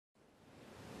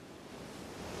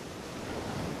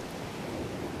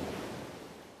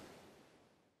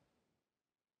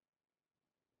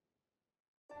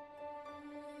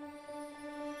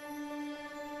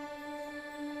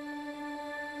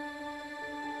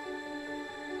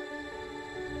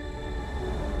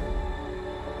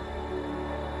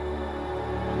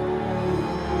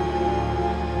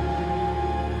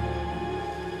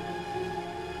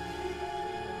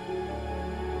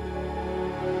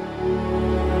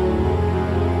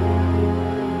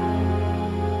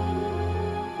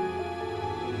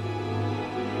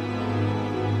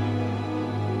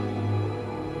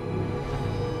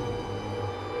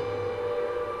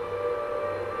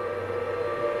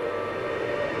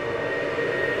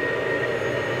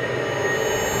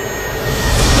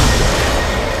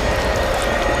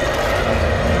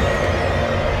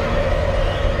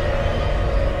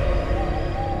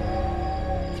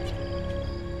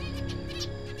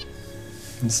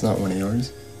It's not one of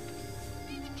yours?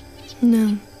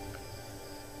 No.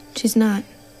 She's not.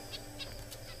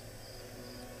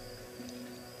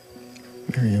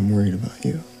 Mary, I'm worried about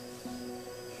you.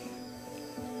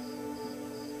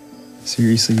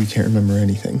 Seriously, you can't remember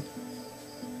anything?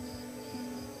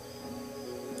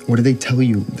 What did they tell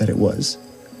you that it was?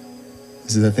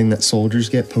 Is it the thing that soldiers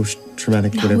get,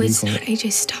 post-traumatic, whatever you call it? No, it's not.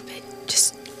 AJ, stop it.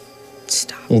 Just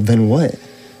stop. Well, then what?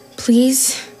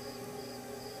 Please.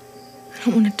 I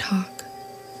don't want to talk.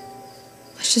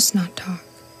 Let's just not talk.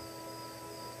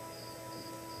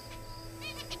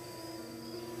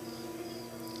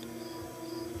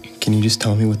 Can you just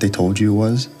tell me what they told you it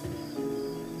was?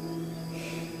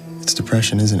 It's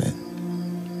depression, isn't it?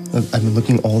 Look, I've been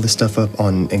looking all this stuff up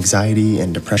on anxiety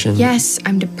and depression. Yes,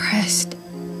 I'm depressed.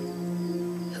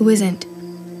 Who isn't?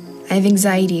 I have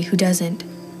anxiety. Who doesn't?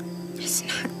 It's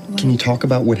not what... Can you talk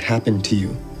about what happened to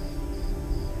you?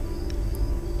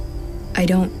 I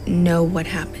don't know what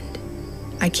happened.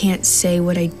 I can't say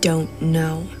what I don't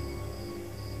know.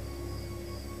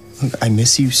 Look, I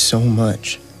miss you so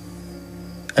much.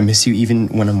 I miss you even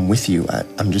when I'm with you.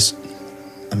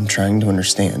 I'm trying to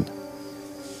understand.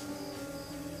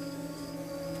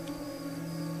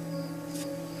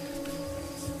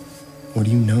 What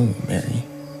do you know, Mary?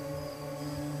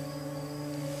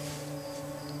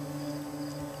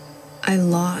 I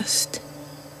lost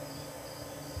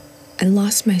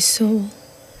my soul.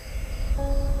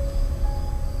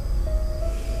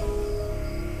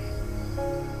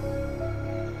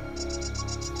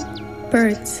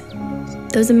 Birds,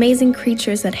 those amazing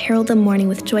creatures that herald the morning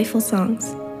with joyful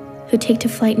songs, who take to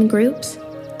flight in groups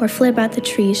or flit about the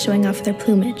trees showing off their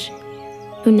plumage,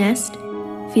 who nest,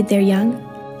 feed their young,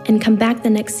 and come back the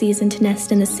next season to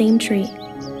nest in the same tree,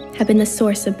 have been the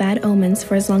source of bad omens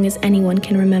for as long as anyone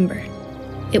can remember.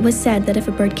 It was said that if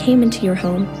a bird came into your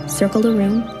home, circled a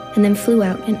room, and then flew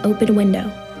out an open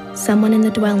window, someone in the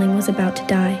dwelling was about to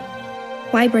die.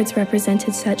 Why birds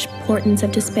represented such portents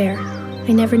of despair,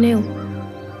 I never knew.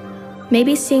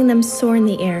 Maybe seeing them soar in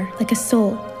the air like a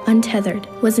soul, untethered,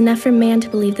 was enough for man to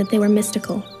believe that they were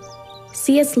mystical.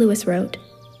 C.S. Lewis wrote,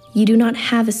 "You do not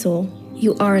have a soul,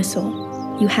 you are a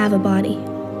soul. You have a body."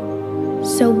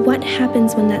 So what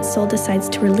happens when that soul decides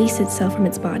to release itself from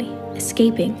its body,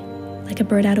 escaping, like a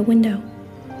bird out a window?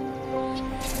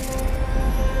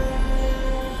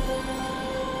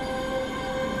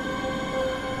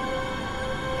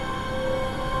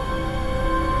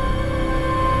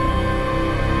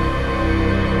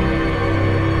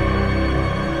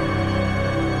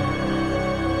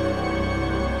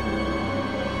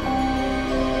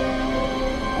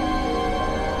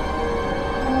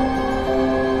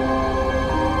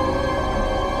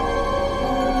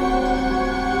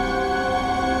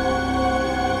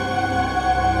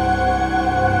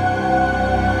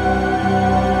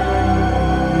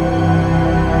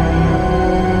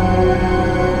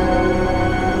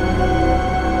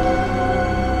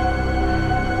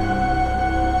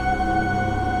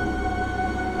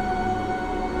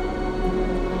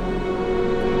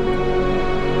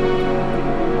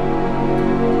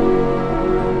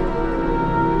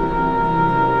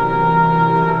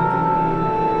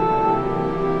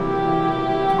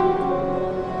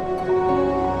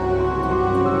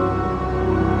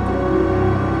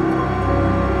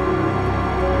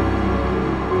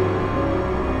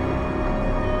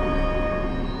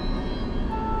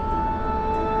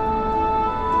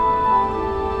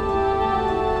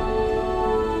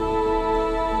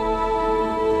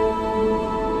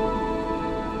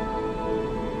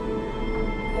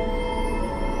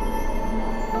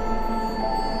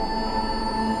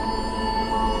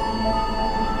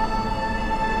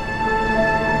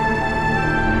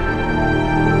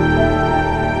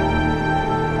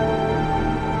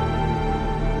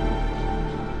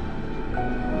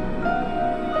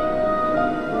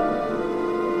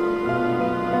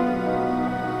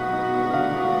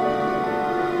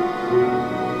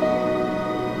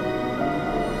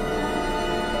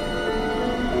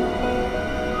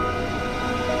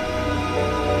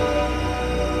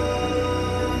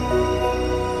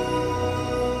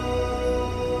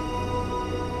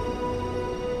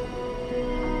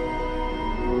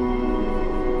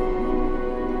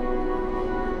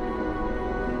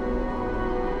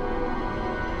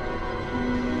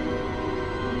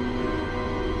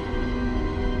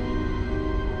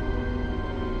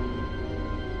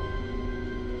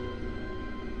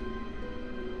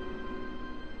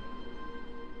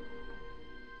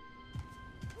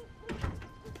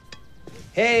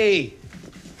 Hey!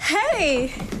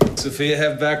 Hey! Sophia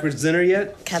have backwards dinner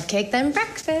yet? Cupcake then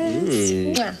breakfast.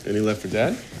 Any left for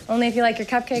Dad? Only if you like your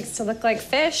cupcakes to look like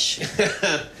fish.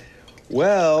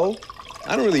 Well,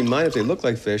 I don't really mind if they look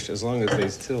like fish as long as they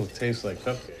still taste like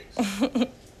cupcakes.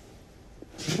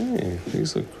 Hey,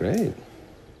 these look great. You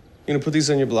gonna put these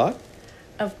on your blog?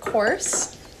 Of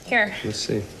course. Here. Let's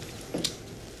see.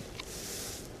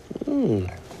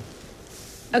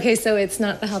 Okay, so it's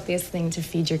not the healthiest thing to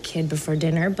feed your kid before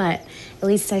dinner, but at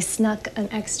least I snuck an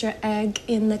extra egg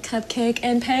in the cupcake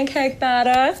and pancake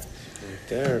batter. Right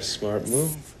there, smart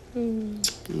move.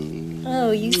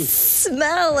 Oh, you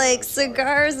smell like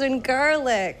cigars and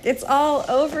garlic. It's all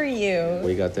over you.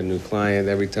 We got the new client.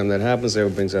 Every time that happens,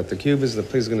 everyone brings out the Cubans. The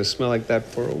place is gonna smell like that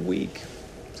for a week.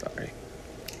 Sorry.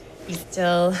 You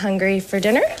still hungry for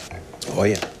dinner? Oh,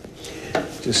 yeah.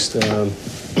 Just,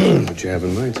 what you have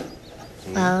in mind?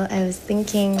 Well, I was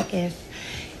thinking if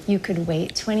you could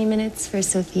wait 20 minutes for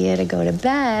Sophia to go to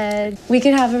bed, we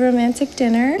could have a romantic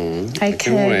dinner. I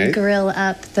can wait. could grill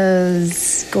up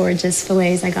those gorgeous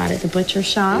fillets I got at the butcher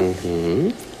shop.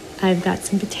 I've got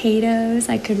some potatoes.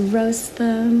 I could roast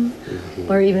them.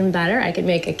 Or even better, I could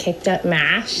make a kicked up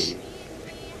mash.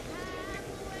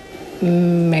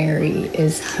 Mary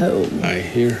is home. I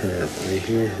hear her. I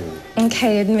hear her.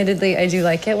 Okay, admittedly, I do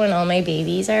like it when all my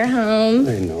babies are home.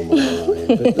 I know, my Lion.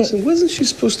 But listen, wasn't she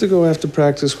supposed to go after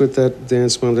practice with that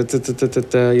dance mom,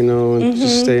 you know, and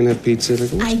just stay and have pizza?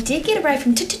 Like, I did get a ride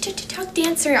from Talk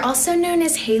Dancer, also known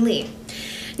as Haley.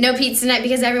 No pizza tonight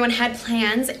because everyone had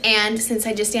plans, and since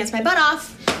I just danced my butt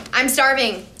off, I'm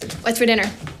starving. What's for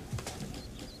dinner?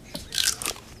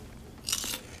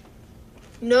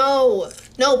 No,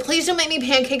 please don't make me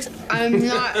pancakes. I'm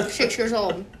not 6 years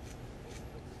old.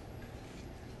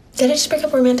 Did I just break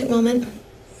up a romantic moment?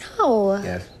 No.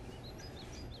 Yes.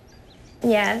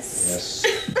 Yes.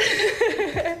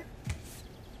 Yes.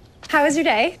 How was your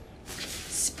day?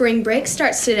 Spring break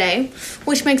starts today,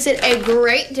 which makes it a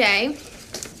great day.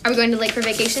 Are we going to the lake for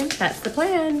vacation? That's the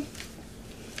plan.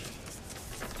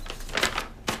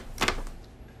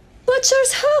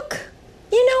 Butcher's hook.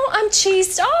 You know, I'm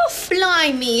cheesed off.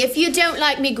 Blimey, if you don't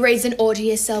like me, Grace, and order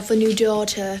yourself a new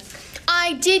daughter.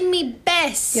 I did me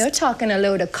best. You're talking a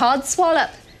load of codswallop.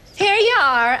 Here you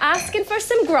are, asking for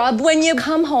some grub when you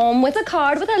come home with a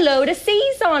card with a load of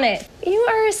C's on it. You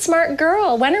are a smart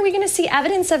girl. When are we going to see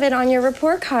evidence of it on your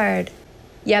report card?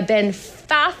 You've been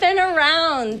faffing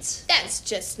around. That's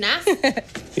just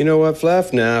naff. You know what,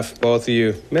 Flaff? Naff, both of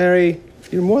you. Mary,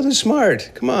 you're more than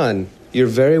smart. Come on. You're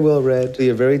very well read.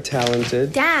 You're very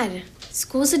talented. Dad,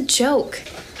 school's a joke.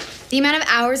 The amount of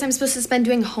hours I'm supposed to spend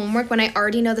doing homework when I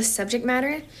already know the subject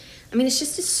matter, I mean, it's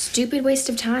just a stupid waste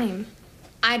of time.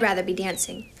 I'd rather be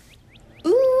dancing.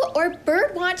 Ooh, or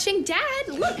bird watching. Dad,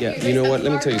 look. Yeah, you know what?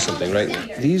 Let me tell you something,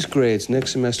 right? These grades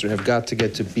next semester have got to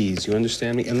get to B's. You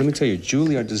understand me? And let me tell you,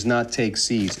 Juilliard does not take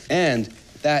C's. And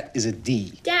that is a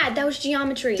D. Dad, that was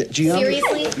geometry. Geometry?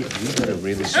 Seriously? You better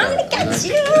really start. I'm gonna get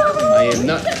you. I am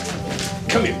not.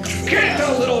 Come here. Get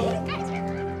a little.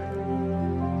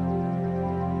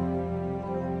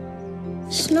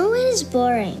 Snow White is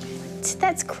boring.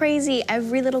 That's crazy.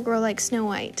 Every little girl likes Snow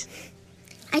White.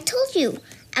 I told you,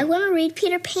 I want to read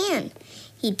Peter Pan.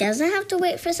 He doesn't have to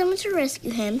wait for someone to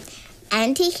rescue him,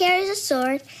 and he carries a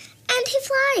sword, and he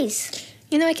flies.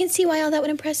 You know, I can see why all that would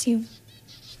impress you.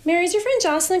 Mary, is your friend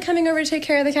Jocelyn coming over to take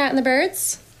care of the cat and the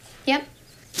birds? Yep.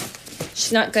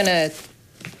 She's not gonna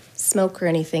smoke or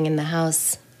anything in the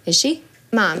house, is she?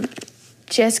 Mom,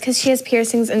 just because she has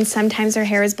piercings and sometimes her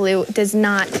hair is blue does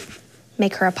not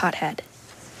make her a pothead.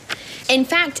 In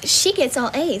fact, she gets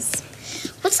all A's.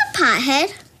 What's a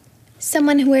pothead?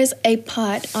 Someone who wears a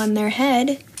pot on their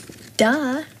head.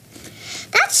 Duh.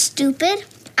 That's stupid.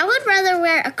 I would rather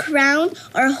wear a crown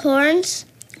or horns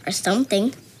or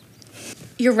something.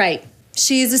 You're right.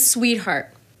 She is a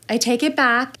sweetheart. I take it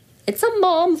back. It's a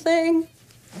mom thing.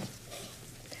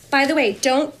 By the way,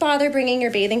 don't bother bringing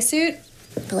your bathing suit.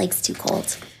 The lake's too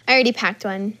cold. I already packed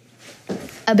one.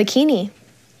 A bikini.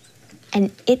 An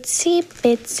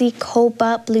itsy-bitsy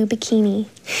cobalt blue bikini.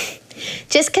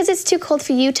 Just because it's too cold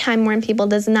for you time-worn people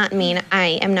does not mean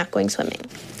I am not going swimming.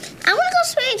 I want to go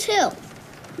swimming too.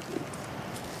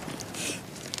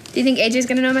 Do you think AJ's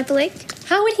gonna know I'm at the lake?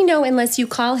 How would he know unless you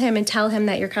call him and tell him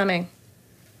that you're coming?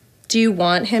 Do you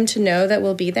want him to know that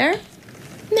we'll be there?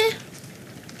 Nah.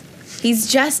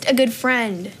 He's just a good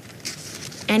friend.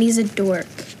 And he's a dork.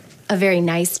 A very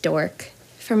nice dork.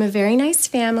 From a very nice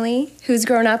family who's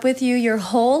grown up with you your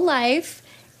whole life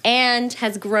and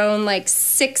has grown like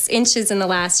 6 inches in the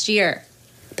last year.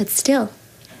 But still,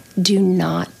 do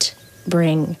not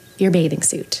bring your bathing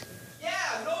suit. Yeah,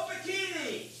 no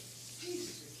bikini.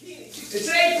 Jesus, bikini. It's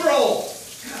April.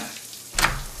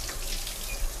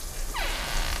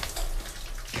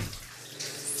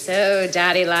 So,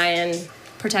 Daddy Lion,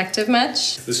 Protective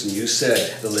much? Listen, you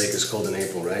said the lake is cold in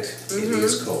April, right? Mm-hmm. It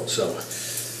is cold, so...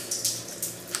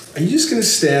 Are you just gonna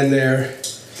stand there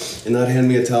and not hand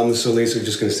me a towel, Miss Solis, or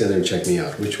just gonna stand there and check me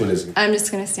out? Which one is it? I'm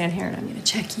just gonna stand here and I'm gonna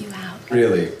check you out.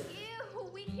 Really? Ew,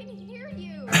 we can hear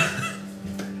you.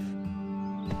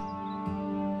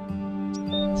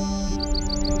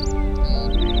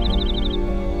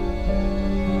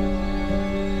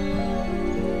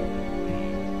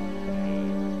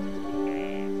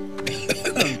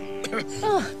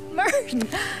 Oh, Martin,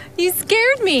 you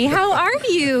scared me. How are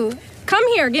you? Come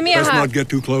here, give me a hug. Let's not get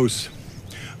too close.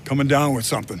 Coming down with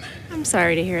something. I'm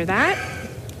sorry to hear that.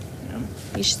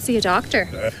 You should see a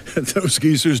doctor. Those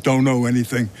geezers don't know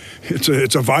anything.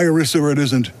 It's a virus or it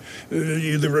isn't.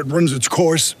 Either it runs its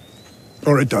course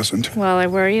or it doesn't. Well, I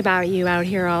worry about you out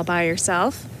here all by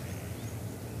yourself.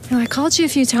 You know, I called you a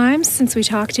few times since we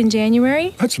talked in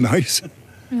January. That's nice.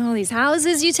 And all these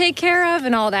houses you take care of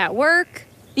and all that work.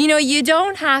 You know, you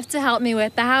don't have to help me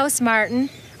with the house, Martin.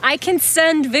 I can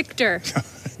send Victor.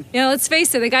 You know, let's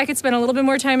face it, the guy could spend a little bit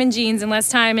more time in jeans and less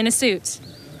time in a suit.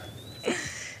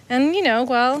 And, you know,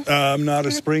 well... I'm not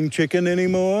a spring chicken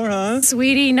anymore, huh?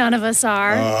 Sweetie, none of us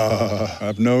are.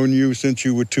 I've known you since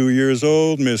you were 2 years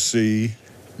old, Miss C.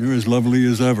 You're as lovely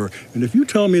as ever. And if you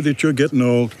tell me that you're getting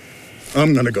old,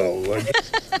 I'm gonna go.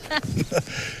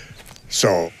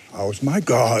 So, how's my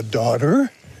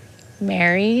goddaughter?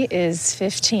 Mary is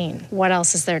 15. What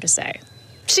else is there to say?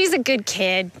 She's a good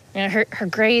kid. You know, her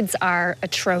grades are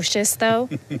atrocious, though.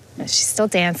 She's still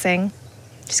dancing.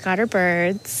 She's got her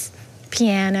birds,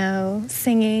 piano,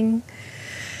 singing.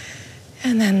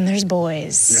 And then there's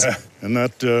boys. Yeah, and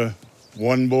that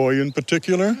one boy in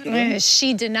particular?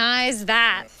 She denies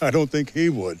that. I don't think he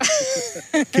would.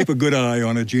 Keep a good eye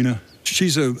on her, Gina.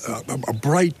 She's a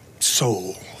bright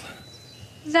soul.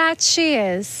 That she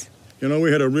is. You know,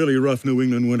 we had a really rough New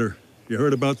England winter. You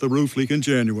heard about the roof leak in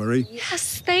January.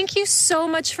 Yes, thank you so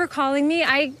much for calling me.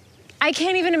 I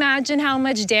can't even imagine how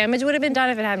much damage would have been done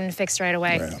if it hadn't been fixed right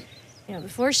away. Well. You know,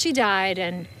 before she died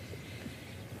and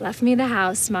left me the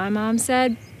house, my mom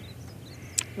said,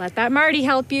 let that Marty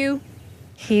help you.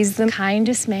 He's the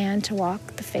kindest man to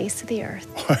walk the face of the earth.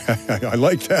 I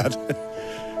like that.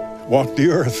 Walk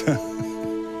the earth.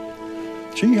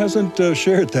 She hasn't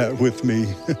shared that with me.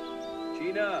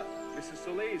 Gina, Mrs.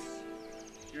 Solis,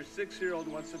 your 6-year-old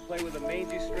wants to play with a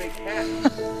mangy stray cat.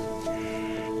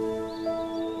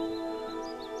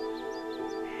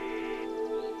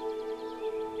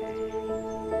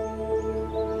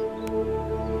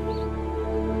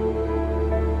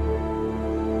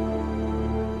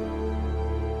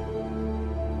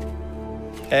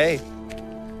 Hey,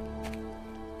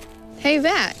 Hey,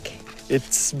 back.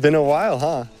 it's been a while,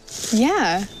 huh?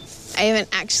 Yeah. I haven't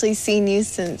actually seen you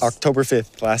since... October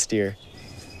 5th last year.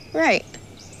 Right.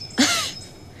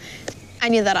 I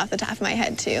knew that off the top of my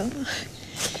head, too.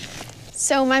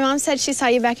 So my mom said she saw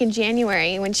you back in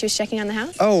January when she was checking on the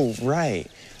house? Oh, right.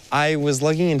 I was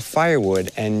lugging in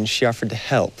firewood and she offered to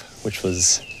help, which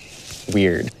was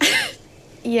weird.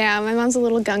 Yeah, my mom's a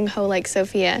little gung-ho like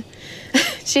Sophia.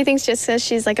 She thinks just because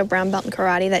she's like a brown belt in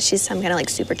karate that she's some kind of like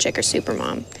super chick or super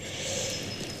mom.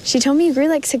 She told me you grew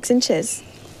like 6 inches.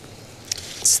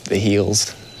 It's the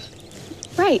heels.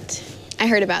 Right. I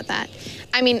heard about that.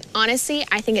 I mean, honestly,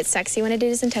 I think it's sexy when a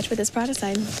dude is in touch with his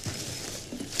protocide.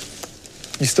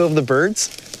 You still have the birds?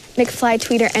 McFly,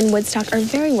 Tweeter, and Woodstock are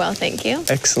very well, thank you.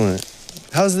 Excellent.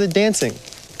 How's the dancing?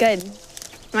 Good.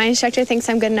 My instructor thinks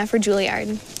I'm good enough for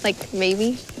Juilliard. Like,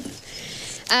 maybe.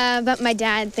 But my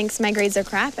dad thinks my grades are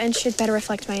crap and should better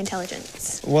reflect my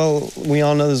intelligence. Well, we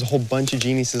all know there's a whole bunch of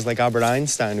geniuses like Albert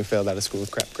Einstein who failed out of school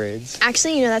with crap grades.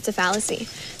 Actually, you know, that's a fallacy.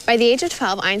 By the age of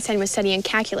 12, Einstein was studying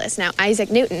calculus. Now,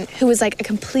 Isaac Newton, who was like a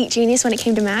complete genius when it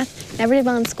came to math, never did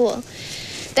well in school.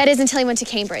 That is until he went to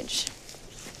Cambridge.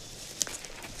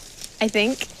 I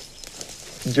think.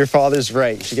 Your father's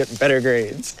right. You should get better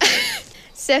grades.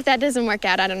 So if that doesn't work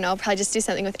out, I don't know, I'll probably just do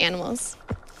something with animals.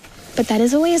 But that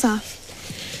is a ways off.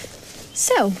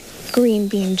 So, green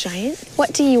bean giant,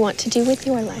 what do you want to do with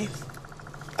your life?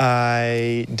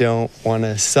 I don't want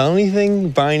to sell anything,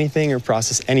 buy anything, or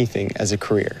process anything as a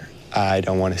career. I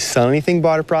don't want to sell anything,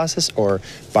 bought or process, or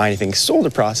buy anything, sold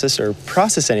or process, or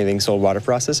process anything, sold, bought or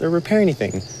process, or repair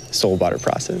anything, sold, bought or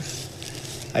process.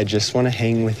 I just want to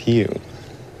hang with you.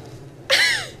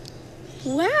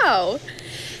 Wow.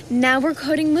 Now we're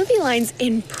quoting movie lines.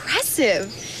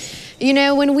 Impressive. You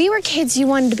know, when we were kids, you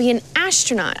wanted to be an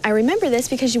astronaut. I remember this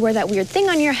because you wore that weird thing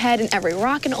on your head and every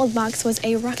rock in old box was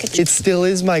a rocket ship. It still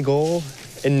is my goal.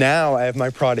 And now I have my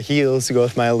Prada heels to go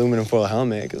with my aluminum foil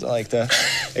helmet because I like to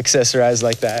accessorize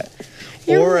like that.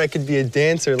 Or I could be a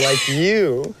dancer like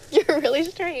you. You're You're really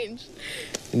strange.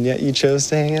 And yet you chose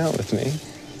to hang out with me.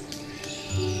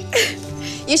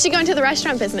 You should go into the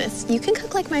restaurant business. You can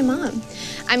cook like my mom.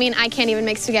 I mean, I can't even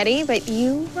make spaghetti, but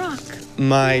you rock.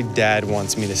 My dad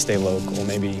wants me to stay local,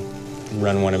 maybe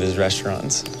run one of his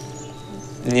restaurants.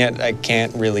 And yet I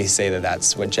can't really say that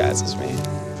that's what jazzes me.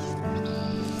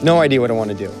 No idea what I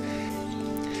want to do.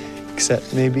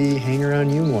 Except maybe hang around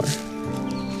you more.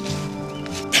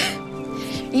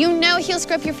 You know he'll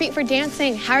screw up your feet for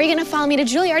dancing. How are you gonna follow me to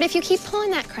Juilliard if you keep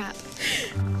pulling that crap?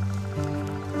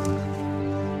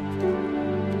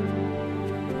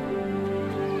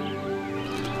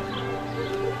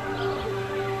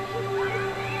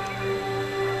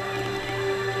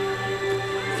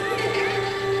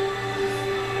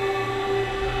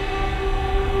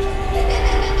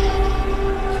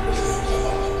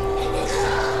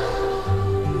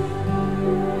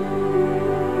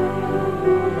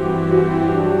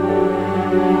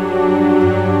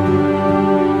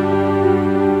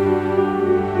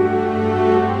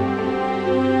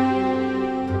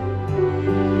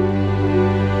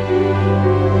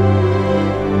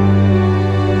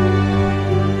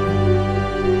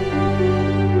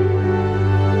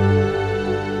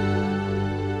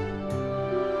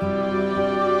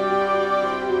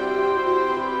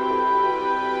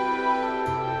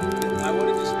 I want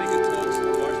to just make a toast, a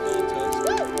marshmallow toast.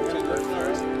 We're gonna go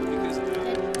first because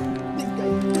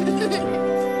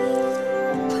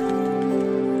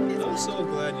I'm so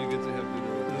glad you get to have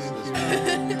dinner with us this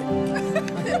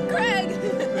week. Greg!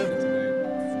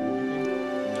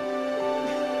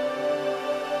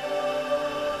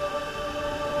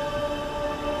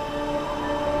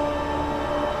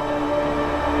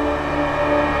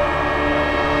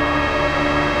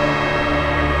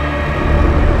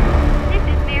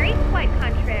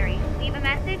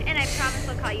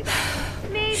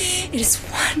 It is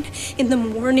 1 in the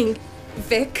morning,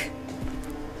 Vic.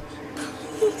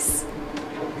 Please.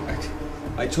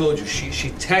 I told you, she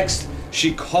texts,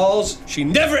 she calls, she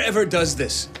never ever does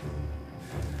this.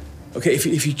 Okay, if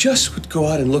you just would go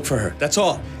out and look for her, that's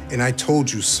all. And I told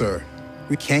you, sir,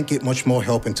 we can't get much more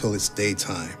help until it's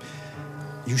daytime.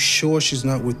 You sure she's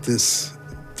not with this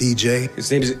DJ?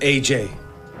 His name is AJ.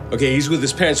 Okay, he's with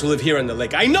his parents who live here on the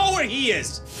lake. I know where he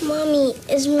is! Mommy,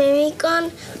 is Mary gone?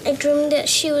 I dreamed that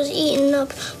she was eaten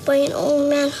up by an old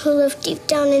man who lived deep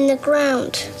down in the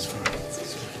ground.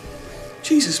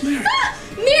 Jesus, Mary. Ah!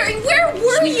 Mary, where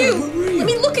were you? Where were you? Let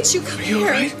me look at you. Come Are you here.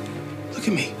 all right? Look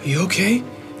at me. Are you okay?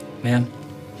 Ma'am,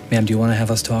 do you want to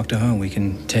have us talk to her? We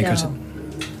can take her to...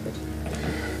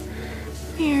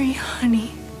 Mary,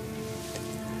 honey.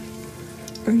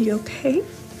 Are you okay?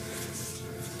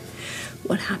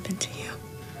 What happened to you?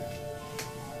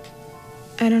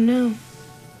 I don't know.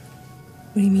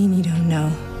 What do you mean you don't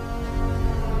know?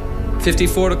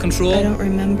 54 to control. I don't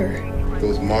remember.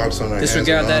 Those marks on her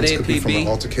Disregard hands and that arms could be from APB. an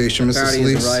altercation, Mrs. Party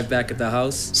has Lees. arrived back at the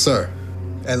house. Sir,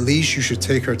 at least you should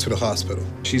take her to the hospital.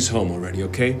 She's home already,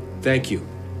 okay? Thank you.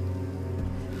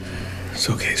 It's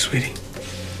okay, sweetie.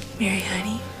 Mary,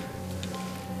 honey.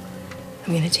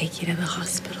 I'm gonna take you to the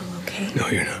hospital, okay? No,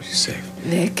 you're not. She's safe.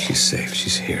 Vic. She's safe.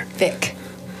 She's here. Vic.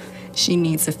 She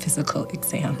needs a physical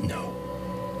exam. No.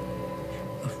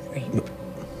 A rape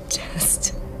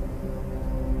test.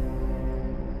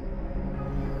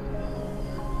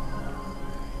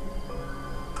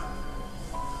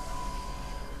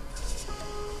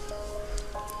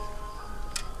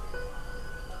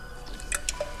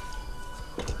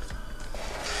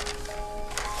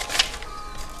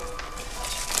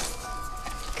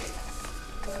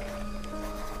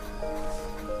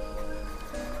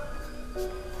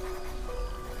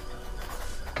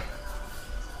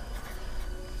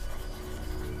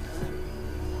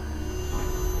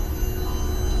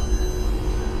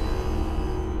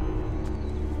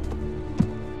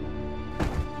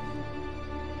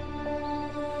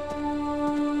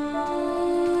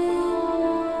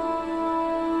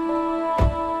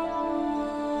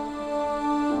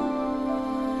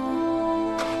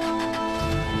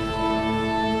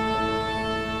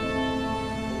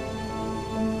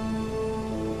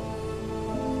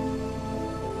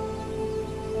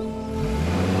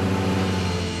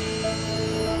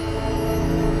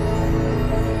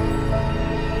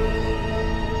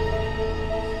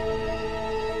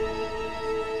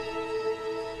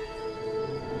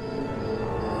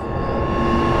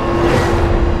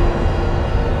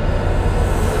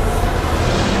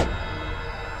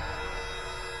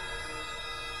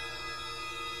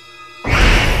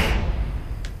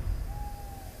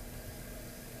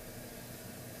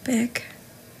 Vic.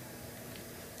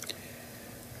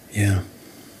 Yeah.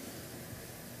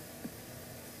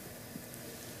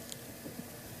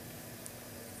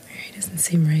 Mary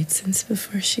seem right since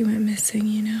before she went missing,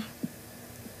 you know?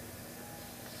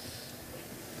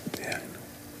 Yeah.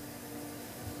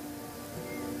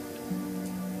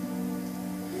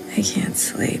 I can't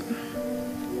sleep.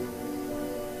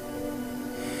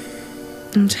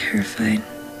 I'm terrified.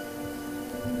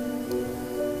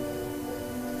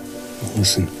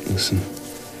 Listen.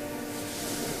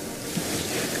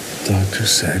 The doctor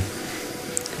said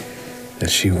that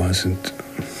she wasn't.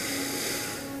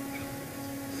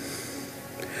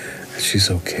 That she's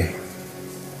okay.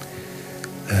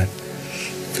 That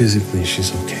physically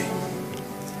she's okay.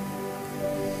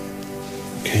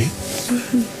 Okay?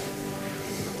 Mm-hmm.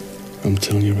 I'm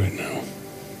telling you right now.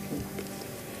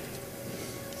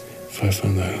 If I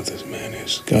find out who this man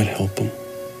is, God help him.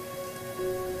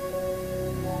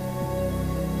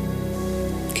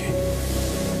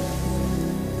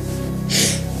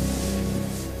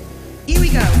 Here we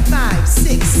go. 5,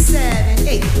 6, 7,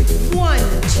 8. 1,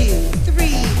 2,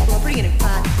 3, 4. Bring it in.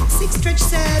 5, 6, stretch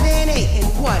 7, 8. And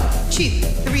 1, 2,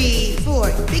 3,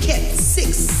 4. Big hip.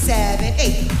 6, 7,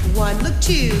 8. 1, look,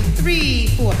 2, 3,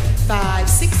 4, 5,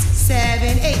 6,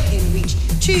 7, 8. And reach.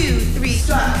 2, 3.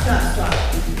 Stop.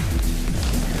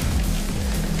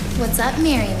 What's up,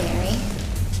 Mary?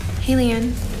 Hey,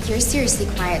 Leanne. You're seriously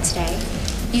quiet today.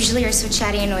 Usually you're so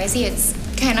chatty and noisy, it's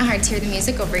kind of hard to hear the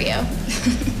music over you.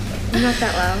 I'm not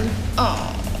that loud.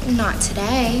 Oh, not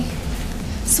today.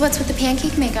 So what's with the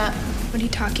pancake makeup? What are you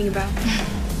talking about?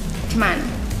 Come on.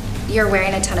 You're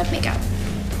wearing a ton of makeup.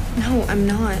 No, I'm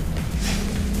not.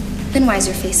 Then why is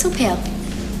your face so pale?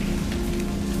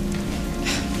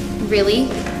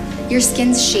 Really? Your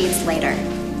skin's shades lighter.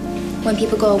 When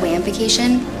people go away on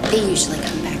vacation, they usually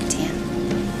come back tan.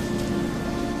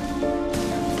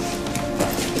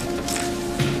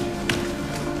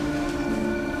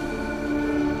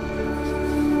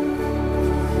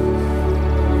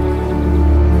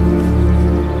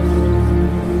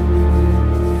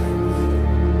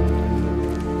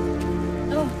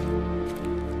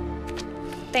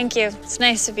 Thank you. It's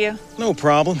nice of you. No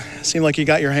problem. Seemed like you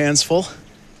got your hands full.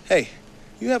 Hey,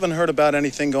 you haven't heard about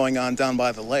anything going on down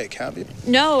by the lake, have you?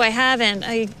 No, I haven't.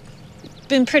 I've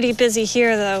been pretty busy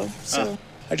here, though, so...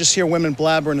 I just hear women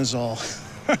blabbering is all.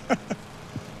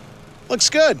 Looks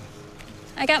good.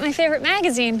 I got my favorite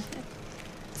magazine.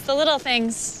 It's The Little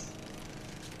Things.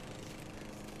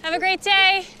 Have a great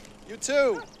day. You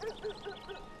too.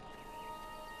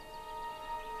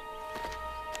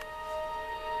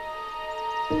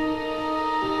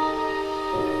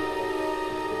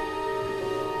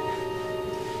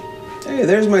 Hey,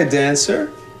 there's my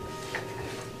dancer.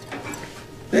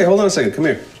 Hey, hold on a second. Come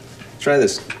here. Try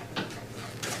this.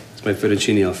 It's my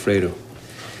fettuccine Alfredo.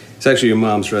 It's actually your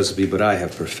mom's recipe, but I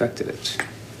have perfected it.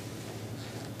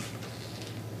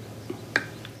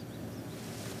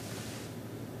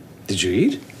 Did you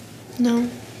eat? No.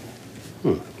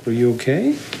 Were you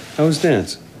okay? How was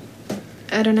dance?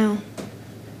 I don't know.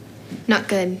 Not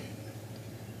good.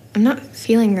 I'm not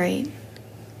feeling right.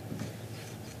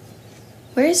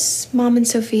 Where's Mom and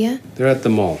Sophia? They're at the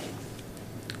mall.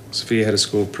 Sophia had a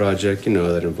school project, you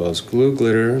know, that involves glue,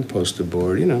 glitter, and poster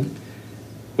board, you know.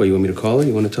 What, you want me to call her?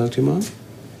 You want to talk to your mom?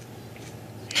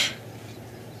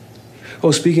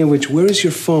 Oh, speaking of which, where is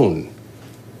your phone?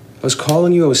 I was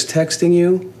calling you, I was texting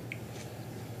you.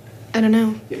 I don't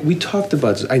know. We talked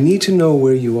about this. I need to know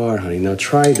where you are, honey. Now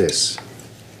try this.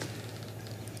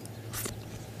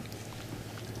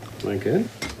 Am I good?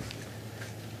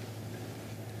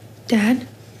 Dad?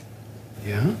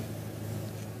 Yeah?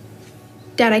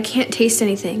 Dad, I can't taste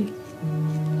anything.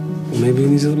 Well, maybe it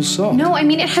needs a little salt. No, I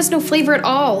mean, it has no flavor at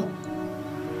all.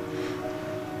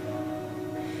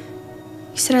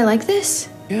 You said I like this?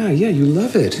 Yeah, you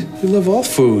love it. You love all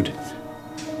food.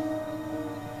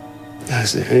 Now,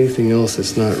 is there anything else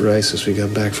that's not right since we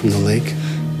got back from the lake?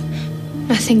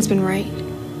 Nothing's been right.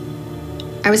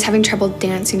 I was having trouble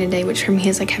dancing today, which for me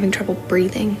is like having trouble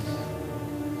breathing.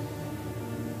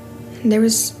 And there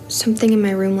was something in my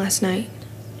room last night.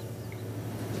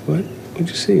 What? What'd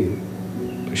you see?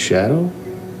 A shadow?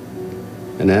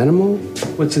 An animal?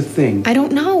 What's a thing? I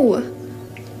don't know.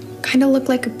 Kind of looked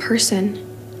like a person.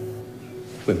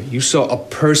 Wait a minute, you saw a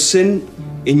person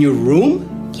in your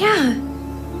room? Yeah.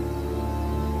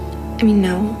 I mean,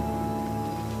 no.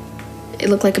 It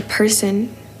looked like a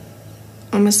person.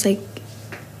 Almost like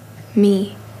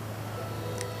me.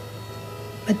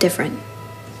 But different.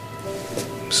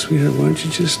 Sweetheart, why don't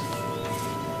you just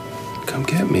come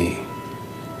get me?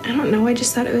 I don't know, I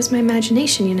just thought it was my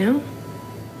imagination, you know?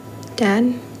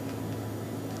 Dad,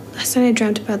 last night I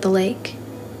dreamt about the lake.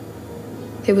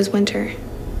 It was winter.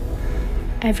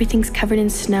 Everything's covered in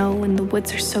snow and the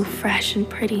woods are so fresh and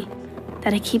pretty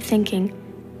that I keep thinking,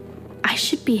 I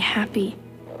should be happy.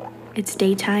 It's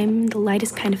daytime, the light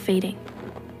is kind of fading.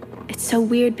 It's so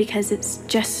weird because it's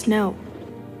just snow.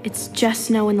 It's just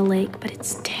snow in the lake, but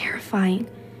it's terrifying.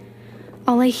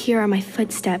 All I hear are my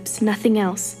footsteps, nothing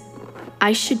else.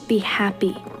 I should be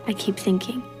happy, I keep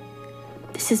thinking.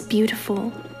 This is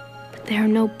beautiful, but there are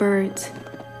no birds.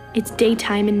 It's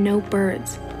daytime and no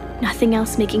birds. Nothing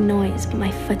else making noise but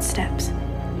my footsteps.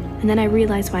 And then I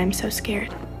realize why I'm so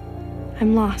scared.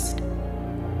 I'm lost.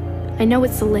 I know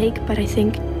it's the lake, but I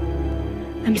think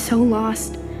I'm so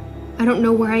lost. I don't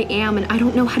know where I am, and I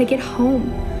don't know how to get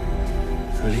home.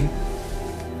 Honey,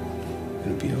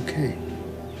 it'll be okay.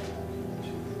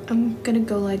 I'm gonna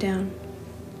go lie down.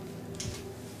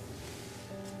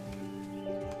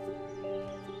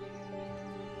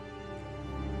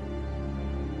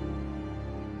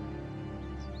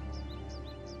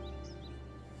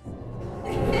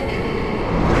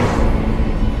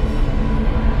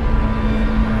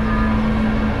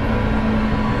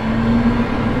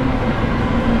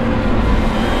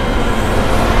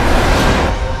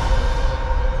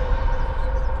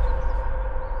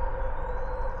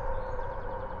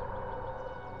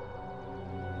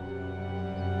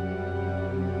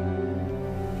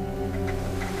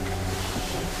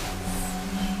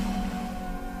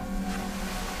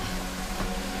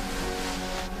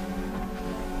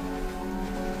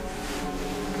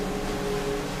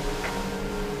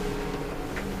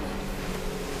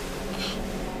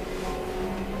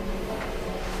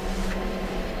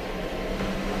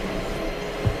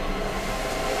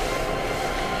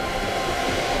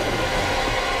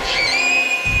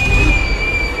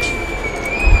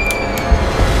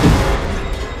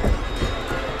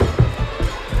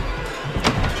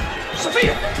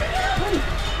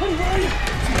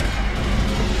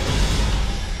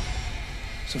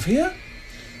 Sophia?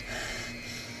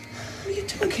 What are you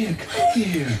doing here? Come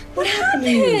here. What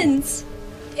happened?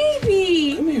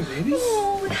 Baby. Come here, baby.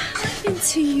 Oh, what happened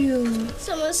to you?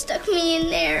 Someone stuck me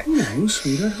in there. No,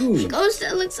 sweetheart, who? A ghost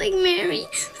that looks like Mary.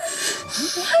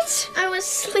 What? I was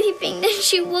sleeping, then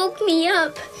she woke me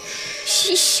up.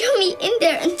 She shoved me in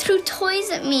there and threw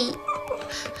toys at me.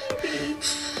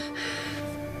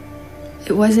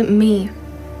 It wasn't me.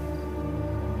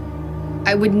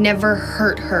 I would never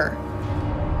hurt her.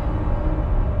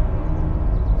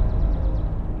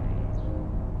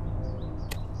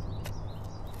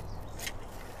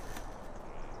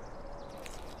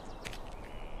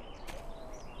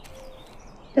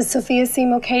 Does Sophia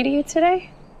seem okay to you today?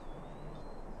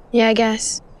 Yeah, I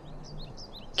guess.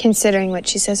 Considering what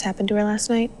she says happened to her last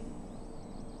night.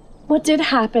 What did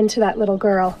happen to that little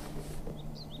girl?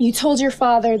 You told your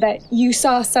father that you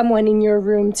saw someone in your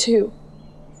room too.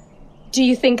 Do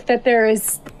you think that there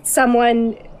is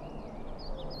someone...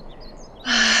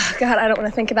 God, I don't want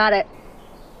to think about it.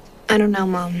 I don't know,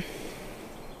 Mom.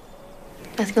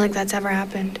 Nothing like that's ever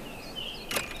happened.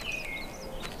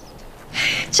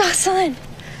 Jocelyn,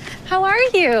 how are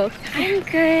you? I'm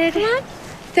good. Come on.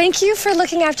 Thank you for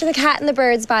looking after the cat and the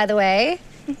birds, by the way.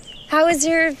 How was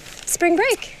your spring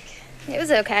break? It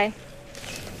was okay.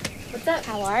 What's up?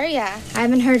 How are ya? I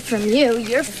haven't heard from you.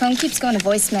 Your phone keeps going to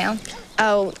voicemail.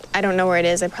 Oh, I don't know where it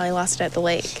is. I probably lost it at the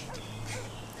lake.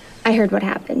 I heard what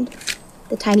happened.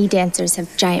 The tiny dancers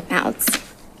have giant mouths.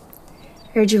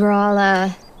 Heard you were all,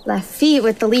 left feet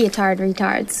with the leotard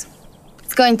retards.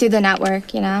 It's going through the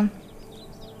network, you know?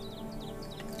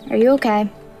 Are you okay?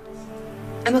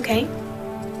 I'm okay.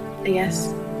 I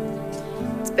guess.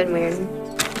 It's been weird.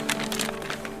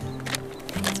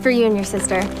 It's for you and your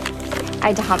sister. I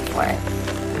had to hump for it.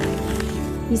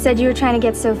 You said you were trying to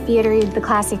get Sophia to read the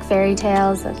classic fairy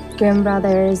tales of Grimm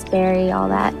Brothers, Barry, all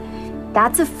that.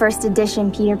 That's a first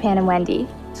edition Peter Pan and Wendy.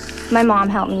 My mom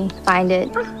helped me find it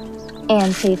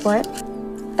and pay for it.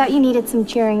 Thought you needed some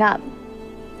cheering up.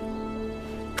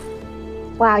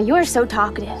 Wow, you are so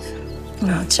talkative.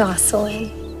 Oh,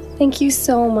 Jocelyn. Thank you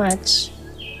so much.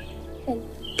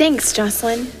 Thanks,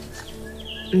 Jocelyn.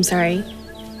 I'm sorry.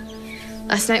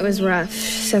 Last night was rough.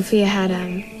 Sophia had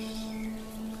a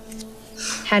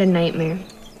nightmare.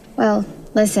 Well,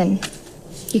 listen.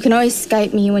 You can always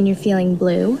Skype me when you're feeling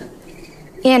blue.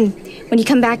 And when you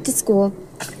come back to school,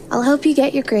 I'll help you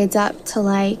get your grades up to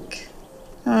like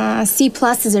C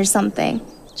pluses or something.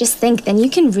 Just think, then you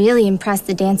can really impress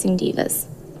the dancing divas.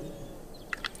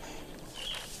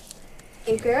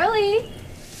 Hey, girlie.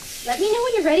 Let me know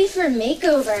when you're ready for a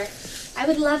makeover. I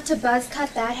would love to buzz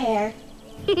cut that hair.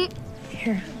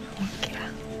 Here.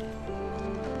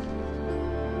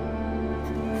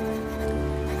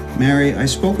 Mary, I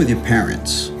spoke with your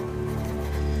parents.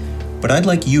 But I'd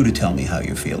like you to tell me how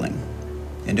you're feeling.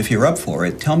 And if you're up for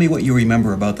it, tell me what you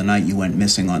remember about the night you went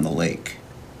missing on the lake.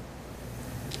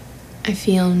 I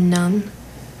feel numb.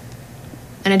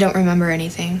 And I don't remember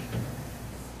anything.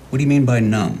 What do you mean by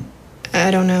numb?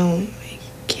 I don't know. I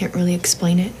can't really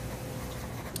explain it.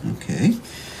 Okay.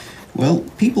 Well,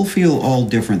 people feel all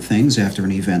different things after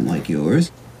an event like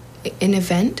yours. An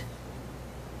event?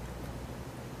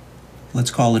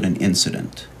 Let's call it an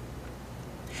incident.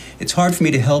 It's hard for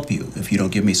me to help you if you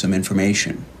don't give me some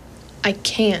information. I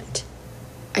can't.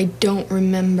 I don't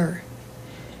remember.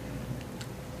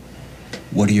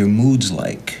 What are your moods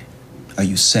like? Are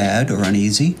you sad or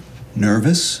uneasy?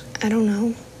 Nervous? I don't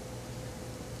know.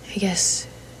 I guess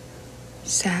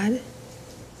sad?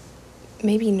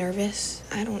 Maybe nervous?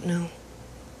 I don't know.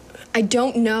 I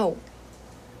don't know.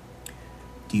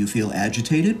 Do you feel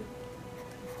agitated?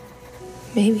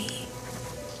 Maybe.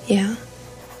 Yeah.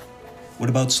 What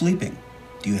about sleeping?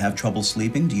 Do you have trouble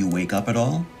sleeping? Do you wake up at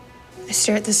all? I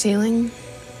stare at the ceiling.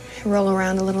 I roll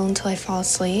around a little until I fall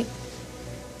asleep.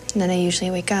 And then I usually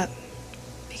wake up.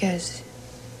 Because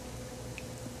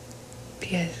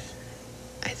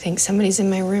I think somebody's in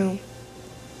my room.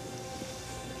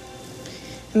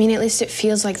 I mean, at least it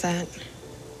feels like that.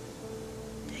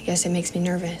 I guess it makes me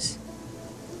nervous.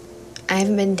 I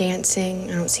haven't been dancing,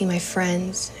 I don't see my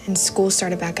friends, and school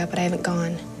started back up, but I haven't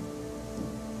gone.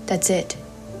 That's it.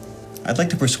 I'd like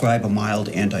to prescribe a mild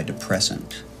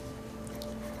antidepressant.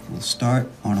 We'll start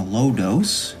on a low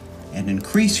dose and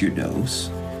increase your dose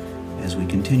as we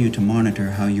continue to monitor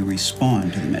how you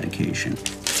respond to the medication.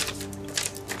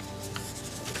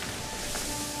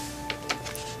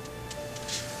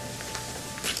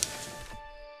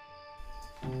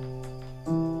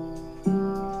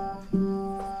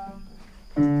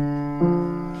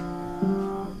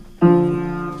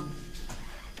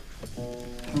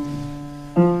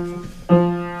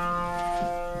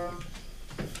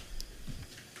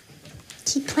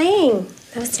 Keep playing.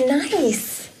 That was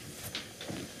nice.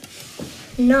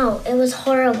 No, it was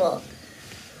horrible.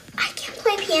 I can't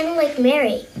play piano like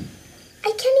Mary. I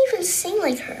can't even sing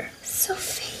like her.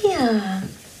 Sophia,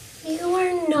 you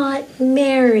are not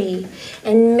Mary,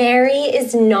 and Mary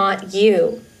is not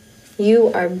you.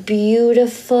 You are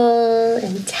beautiful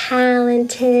and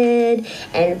talented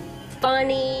and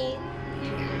funny.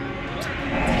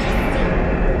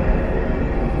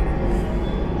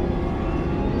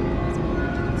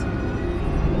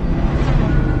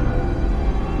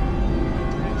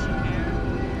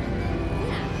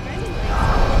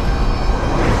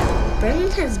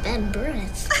 Brendan has bad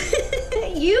breath.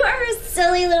 You are a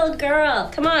silly little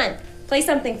girl. Come on, play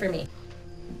something for me.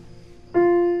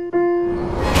 Mommy,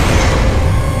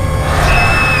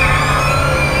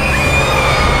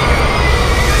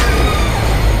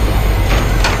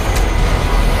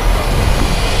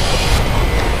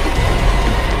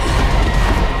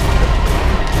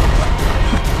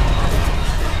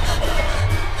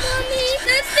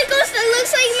 that's the ghost that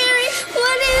looks like Mary.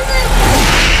 What is it?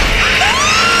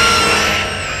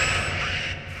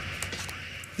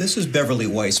 This is Beverly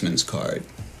Weissman's card.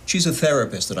 She's a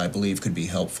therapist that I believe could be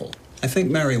helpful. I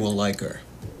think Mary will like her.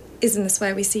 Isn't this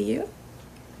why we see you?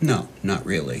 No, not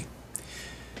really.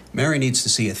 Mary needs to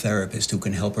see a therapist who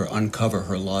can help her uncover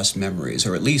her lost memories,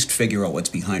 or at least figure out what's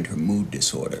behind her mood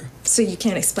disorder. So you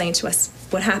can't explain to us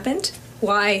what happened?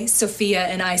 Why Sophia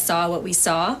and I saw what we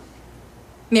saw?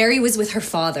 Mary was with her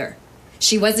father.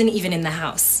 She wasn't even in the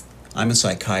house. I'm a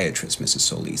psychiatrist, Mrs.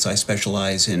 Solis. I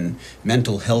specialize in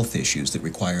mental health issues that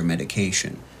require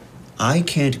medication. I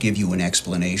can't give you an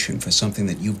explanation for something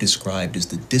that you've described as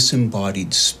the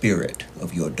disembodied spirit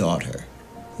of your daughter,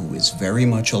 who is very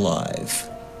much alive.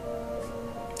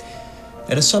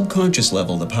 At a subconscious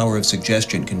level, the power of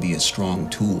suggestion can be a strong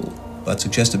tool, but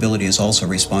suggestibility is also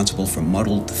responsible for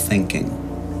muddled thinking,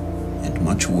 and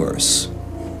much worse.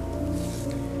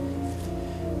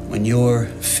 When you're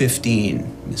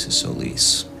 15, Mrs.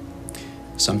 Solis,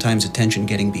 sometimes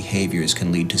attention-getting behaviors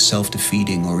can lead to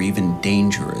self-defeating or even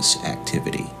dangerous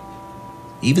activity.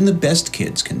 Even the best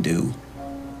kids can do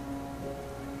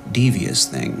devious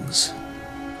things.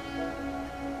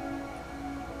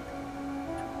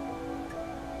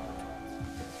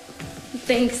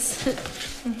 Thanks.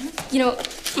 You know,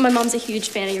 my mom's a huge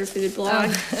fan of your food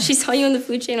blog. She saw you on the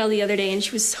Food Channel the other day and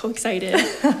she was so excited.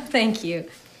 Thank you.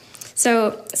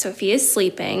 So, Sophia's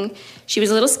sleeping. She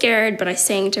was a little scared, but I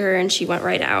sang to her and she went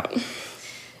right out.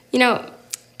 You know,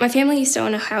 my family used to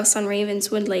own a house on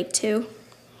Ravenswood Lake, too.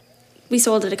 We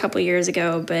sold it a couple years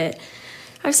ago, but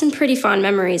I have some pretty fond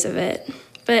memories of it.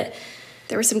 But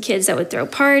there were some kids that would throw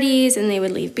parties and they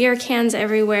would leave beer cans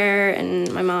everywhere,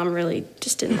 and my mom really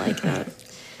just didn't like that.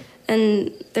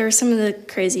 And there were some of the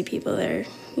crazy people there,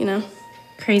 you know?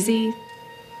 Crazy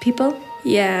people?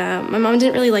 Yeah, my mom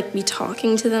didn't really like me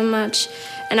talking to them much,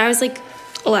 And I was like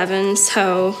 11,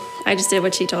 so I just did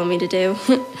what she told me to do.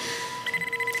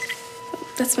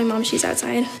 That's my mom, she's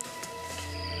outside.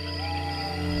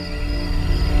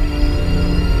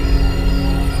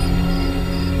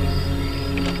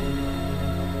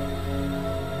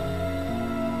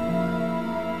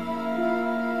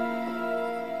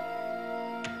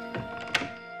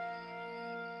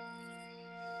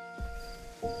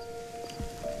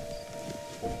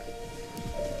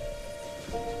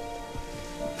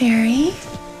 Mary?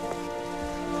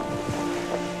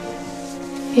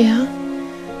 Yeah?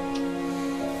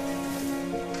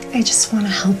 I just want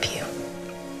to help you.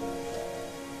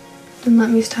 Then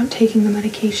let me stop taking the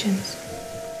medications.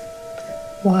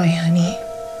 Why, honey?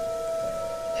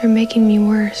 They're making me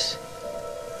worse.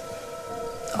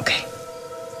 Okay.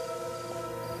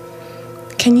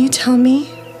 Can you tell me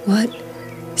what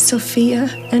Sophia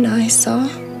and I saw?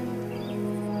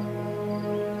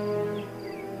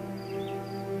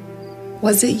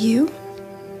 Was it you?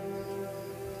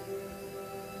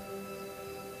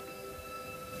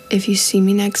 If you see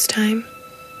me next time,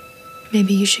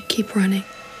 maybe you should keep running.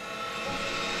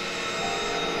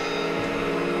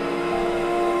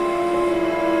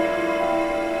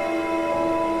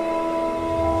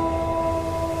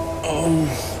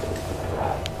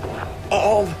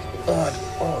 Oh, God.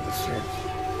 Oh, this hurts.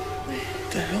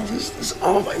 What the hell is this?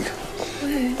 Oh, my God.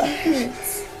 What? It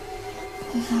hurts.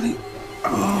 Oh, honey.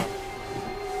 Oh.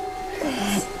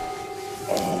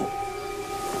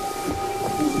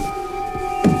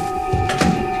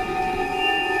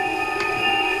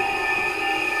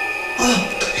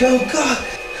 Oh, God.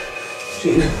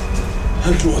 Gina,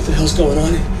 I don't know what the hell's going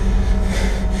on.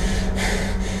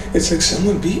 It's like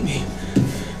someone beat me.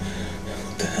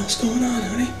 What the hell's going on,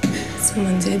 honey?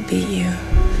 Someone did beat you.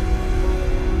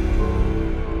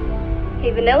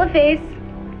 Hey, Vanilla Face.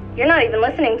 You're not even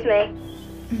listening to me.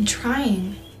 I'm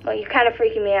trying. Well, you're kind of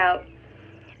freaking me out.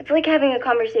 It's like having a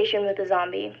conversation with a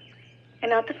zombie. And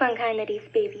not the fun kind that eats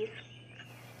babies.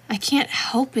 I can't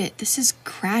help it. This is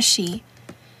crashy.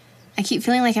 I keep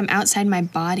feeling like I'm outside my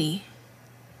body.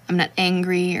 I'm not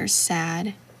angry or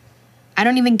sad. I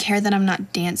don't even care that I'm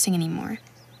not dancing anymore.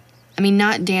 I mean,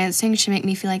 not dancing should make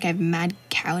me feel like I have mad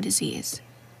cow disease.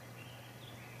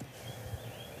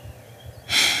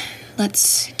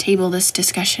 Let's table this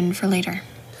discussion for later.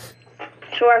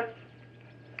 Sure.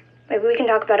 Maybe we can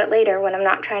talk about it later when I'm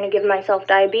not trying to give myself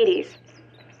diabetes.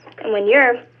 And when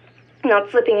you're not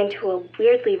slipping into a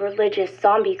weirdly religious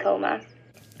zombie coma.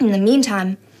 In the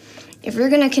meantime, if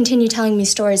you're gonna continue telling me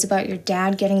stories about your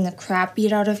dad getting the crap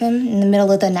beat out of him in the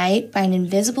middle of the night by an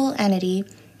invisible entity,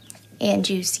 and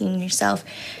you seeing yourself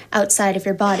outside of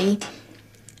your body,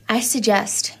 I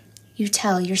suggest you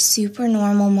tell your super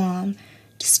normal mom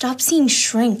to stop seeing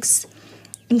shrinks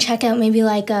and check out maybe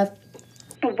like a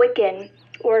Wiccan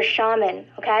or a shaman,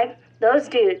 okay? Those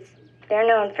dudes, they're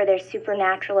known for their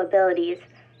supernatural abilities.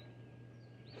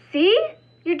 See?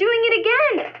 You're doing it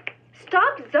again!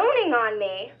 Stop zoning on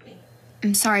me!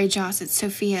 I'm sorry, Joss. It's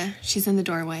Sophia. She's in the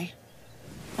doorway.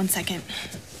 1 second.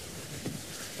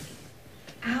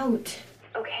 Out.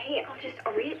 Okay,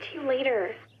 I'll read it to you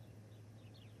later.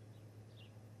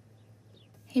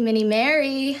 Hey, Minnie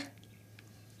Mary.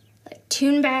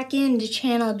 Tune back in to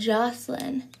channel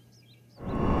Jocelyn.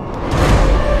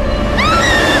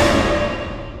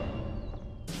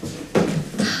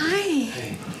 Hi.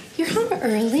 Hey. You're home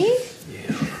early?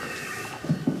 Yeah.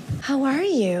 How are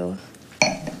you?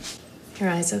 Your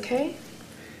eyes okay?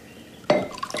 I'm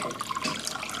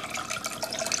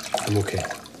okay.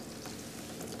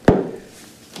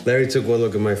 Larry took one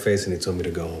look at my face and he told me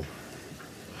to go home.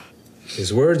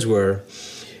 His words were,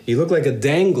 "You look like a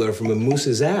dangler from a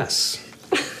moose's ass."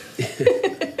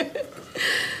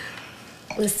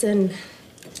 Listen,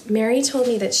 Mary told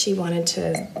me that she wanted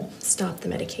to stop the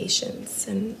medications,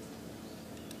 and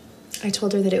I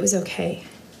told her that it was okay.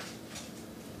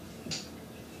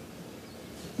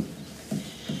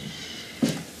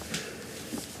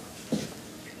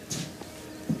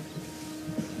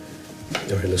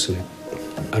 All right, listen,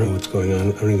 I don't know what's going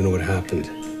on. I don't even know what happened.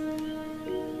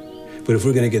 But if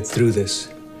we're gonna get through this,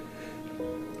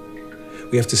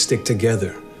 we have to stick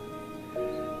together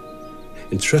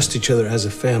and trust each other as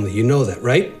a family. You know that,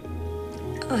 right?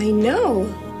 I know.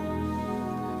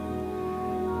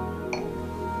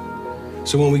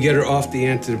 So when we get her off the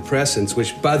antidepressants,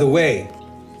 which, by the way,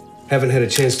 haven't had a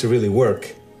chance to really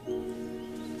work,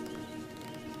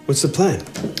 what's the plan?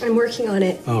 I'm working on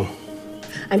it. Oh.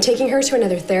 I'm taking her to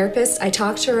another therapist. I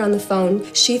talked to her on the phone.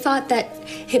 She thought that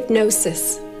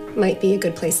hypnosis might be a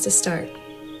good place to start.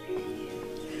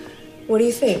 What do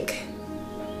you think?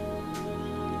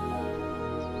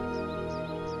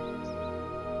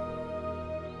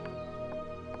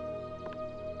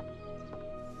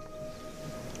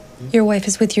 Your wife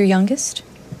is with your youngest?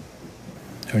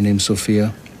 Her name's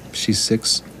Sophia. She's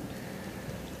 6.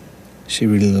 She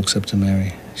really looks up to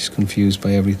Mary. She's confused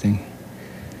by everything.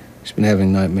 She's been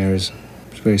having nightmares.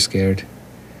 She's very scared.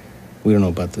 We don't know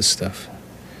about this stuff.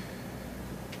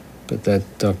 But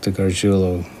that Dr.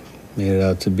 Gargiulo made it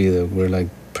out to be that we're like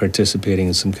participating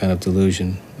in some kind of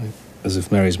delusion, like, as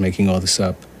if Mary's making all this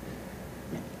up.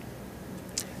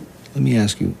 Let me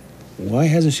ask you, why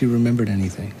hasn't she remembered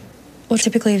anything? Well,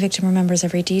 typically a victim remembers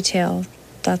every detail.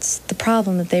 That's the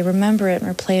problem, that they remember it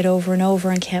and replay it over and over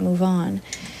and can't move on.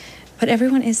 But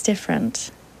everyone is different.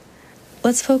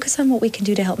 Let's focus on what we can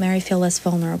do to help Mary feel less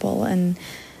vulnerable and,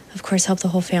 of course, help the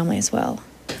whole family as well.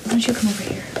 Why don't you come over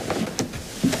here?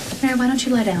 Mary, why don't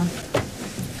you lie down?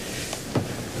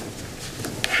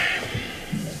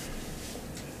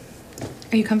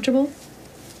 Are you comfortable?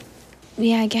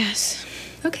 Yeah, I guess.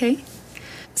 Okay.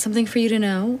 Something for you to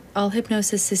know, all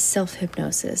hypnosis is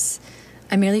self-hypnosis.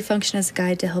 I merely function as a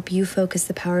guide to help you focus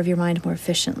the power of your mind more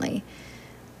efficiently.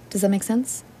 Does that make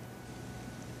sense?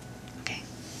 Okay.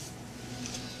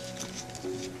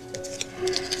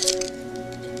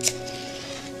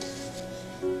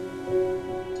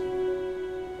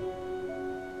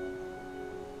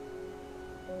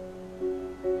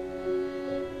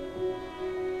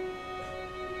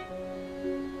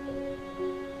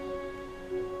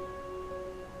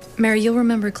 Mary, you'll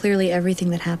remember clearly everything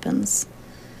that happens.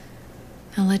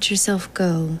 Now let yourself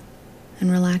go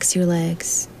and relax your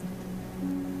legs.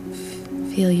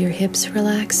 Feel your hips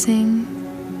relaxing.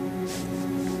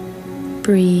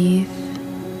 Breathe.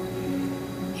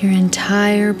 Your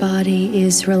entire body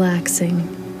is relaxing.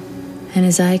 And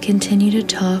as I continue to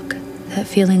talk, that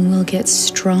feeling will get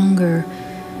stronger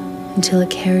until it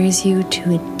carries you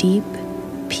to a deep,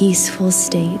 peaceful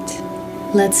state.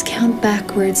 Let's count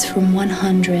backwards from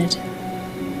 100.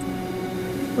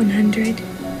 100.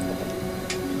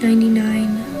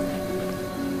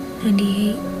 99,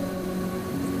 98,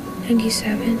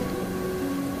 97,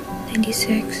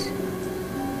 96,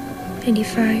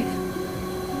 95,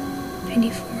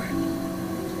 94,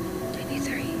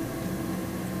 93.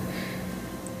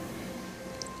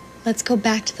 Let's go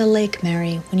back to the lake,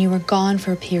 Mary, when you were gone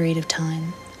for a period of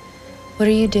time. What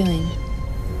are you doing?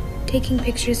 Taking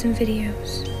pictures and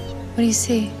videos. What do you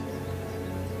see?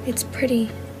 It's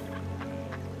pretty.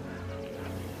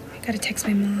 I gotta text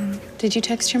my mom. Did you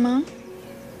text your mom?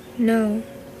 No.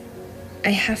 I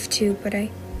have to, but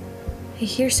I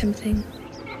hear something.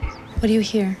 What do you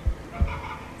hear?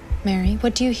 Mary,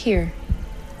 what do you hear?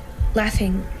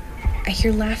 Laughing. I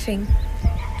hear laughing.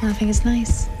 Laughing is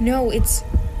nice. No, it's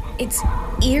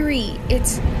eerie.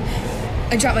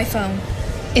 I dropped my phone.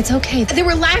 It's okay. They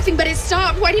were laughing, but it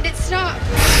stopped. Why did it stop?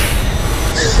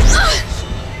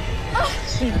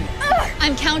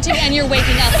 I'm counting and you're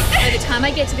waking up. By the time I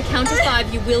get to the count of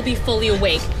 5, you will be fully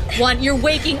awake. 1, you're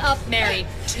waking up, Mary.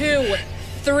 2,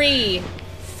 3,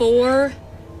 4,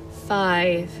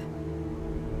 5.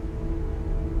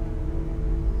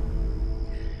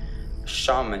 A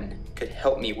shaman could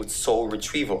help me with soul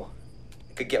retrieval.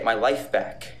 I could get my life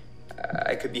back.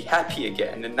 I could be happy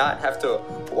again and not have to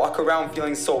walk around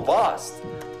feeling so lost.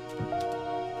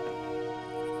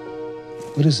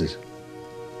 What is it?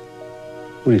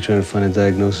 What, are you trying to find a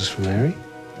diagnosis for Mary?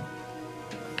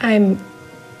 I'm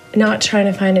not trying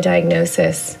to find a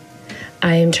diagnosis.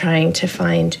 I am trying to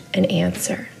find an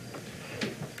answer.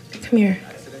 Come here.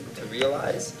 To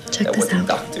realize Check that this what the out.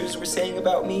 doctors were saying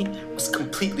about me was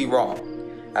completely wrong.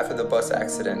 After the bus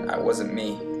accident, I wasn't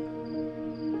me.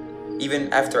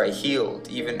 Even after I healed,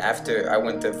 even after I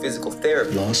went to physical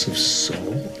therapy. Loss of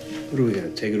soul? What are we gonna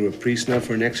take her to a priest now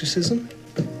for an exorcism?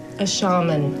 A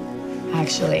shaman,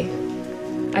 actually.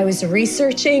 I was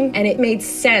researching and it made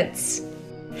sense.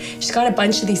 She's got a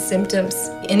bunch of these symptoms.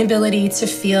 Inability to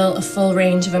feel a full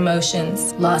range of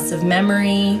emotions, loss of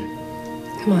memory.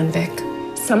 Come on, Vic.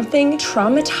 Something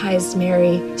traumatized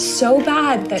Mary so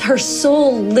bad that her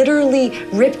soul literally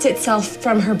ripped itself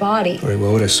from her body. All right,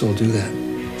 why would a soul do that?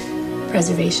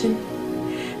 Preservation.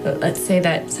 Let's say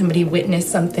that somebody witnessed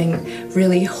something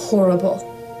really horrible.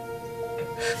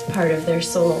 Part of their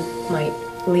soul might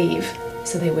leave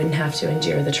so they wouldn't have to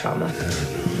endure the trauma.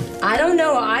 I don't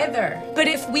know either. But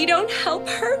if we don't help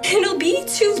her, it'll be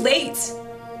too late.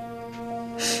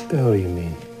 What the hell do you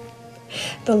mean?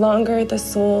 The longer the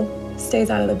soul stays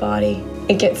out of the body,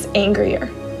 it gets angrier,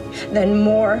 then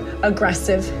more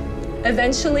aggressive.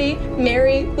 Eventually,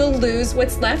 Mary will lose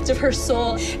what's left of her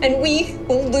soul, and we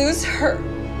will lose her.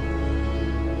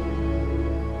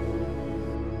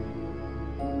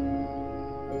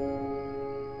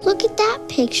 Look at that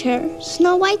picture.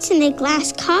 Snow White's in a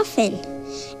glass coffin.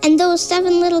 And those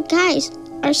 7 little guys,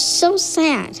 are so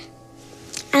sad.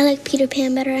 I like Peter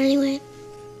Pan better anyway.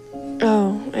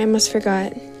 Oh, I almost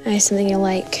forgot. I have something you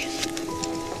like.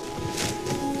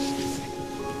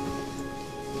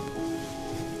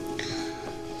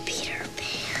 Peter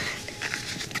Pan.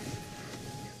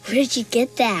 Where did you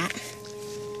get that?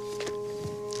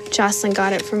 Jocelyn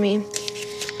got it for me.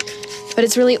 But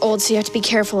it's really old, so you have to be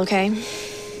careful, okay? Do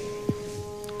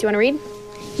you want to read?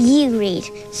 You read.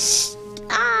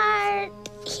 Start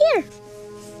here.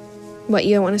 What,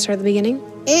 you don't want to start at the beginning?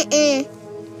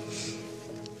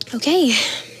 Okay.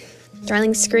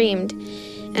 Darling screamed,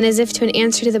 and as if to an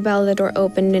answer to the bell, the door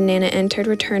opened and Nana entered,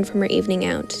 returned from her evening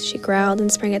out. She growled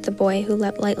and sprang at the boy, who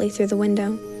leapt lightly through the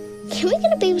window. Can we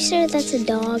get a babysitter that's a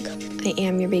dog? I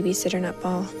am your babysitter, not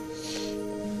Ball.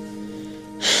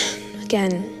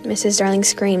 Again, Mrs. Darling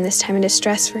screamed, this time in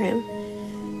distress for him,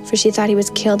 for she thought he was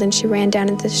killed, and she ran down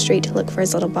into the street to look for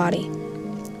his little body.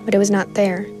 But it was not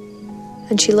there.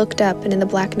 And she looked up, and in the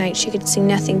black night she could see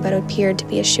nothing but what appeared to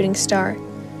be a shooting star.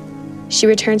 She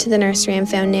returned to the nursery and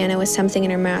found Nana with something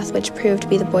in her mouth which proved to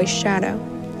be the boy's shadow.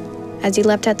 As he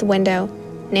leapt out the window,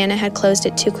 Nana had closed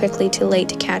it too quickly, too late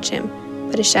to catch him,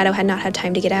 but his shadow had not had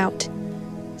time to get out.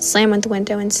 Slam went the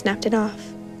window and snapped it off.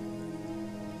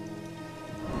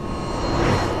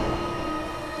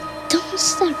 Don't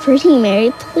stop reading,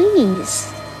 Mary, please.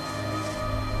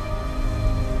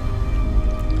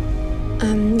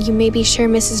 You may be sure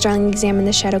Mrs. Darling examined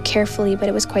the shadow carefully, but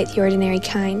it was quite the ordinary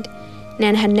kind.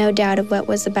 Nana had no doubt of what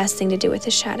was the best thing to do with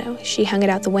the shadow. She hung it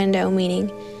out the window,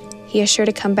 meaning, he is sure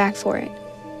to come back for it.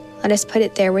 Let us put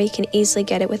it there where he can easily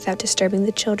get it without disturbing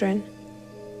the children.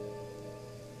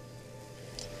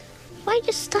 Why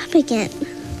just stop again?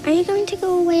 Are you going to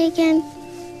go away again?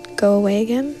 Go away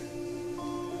again?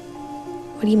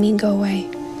 What do you mean, go away?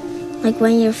 Like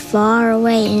when you're far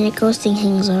away and your ghost thing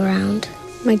hangs around.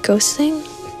 My ghost thing?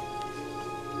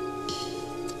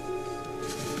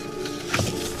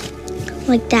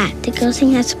 Like that. The ghost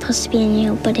thing that's supposed to be in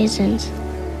you, but isn't.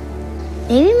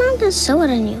 Maybe Mom can sew it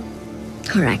on you.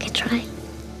 Or I could try.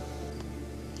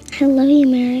 I love you,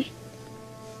 Mary.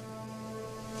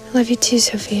 I love you too,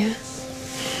 Sophia.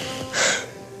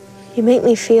 You make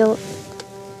me feel...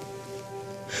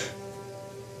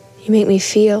 You make me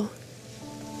feel...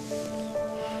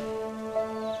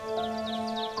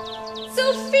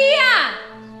 Sophia!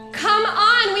 Come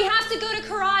on, we have to go to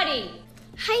karate.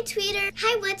 Hi, Tweeter.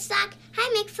 Hi, Woodstock.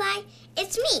 Hi, McFly.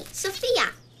 It's me,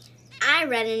 Sophia. I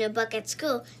read in a book at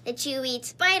school that you eat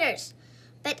spiders,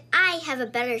 but I have a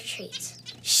better treat.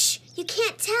 Shh, you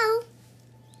can't tell.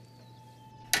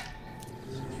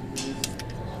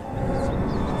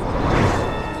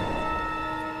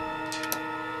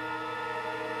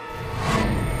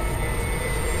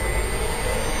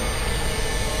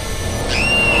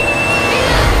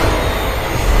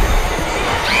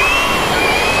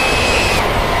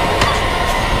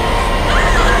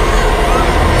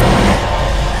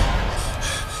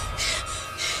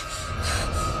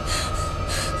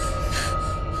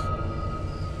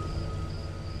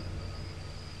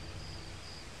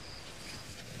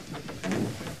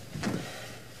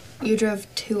 You drove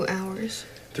 2 hours.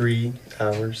 3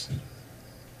 hours.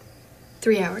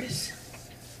 3 hours.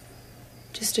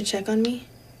 Just to check on me?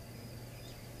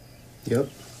 Yep.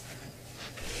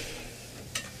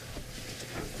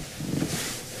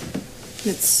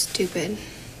 That's stupid.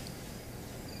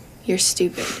 You're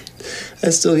stupid. I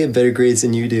still get better grades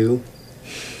than you do.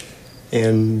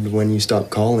 And when you stop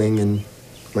calling and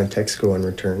my texts go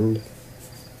unreturned,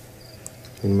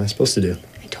 what am I supposed to do?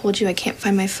 I told you I can't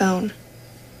find my phone.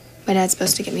 My dad's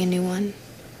supposed to get me a new one.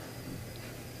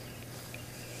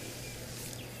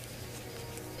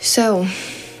 So,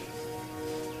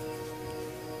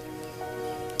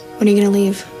 when are you gonna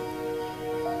leave?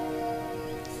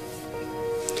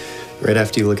 Right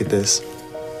after you look at this.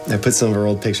 I put some of our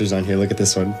old pictures on here. Look at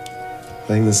this one. I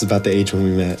think this is about the age when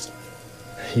we met.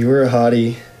 You were a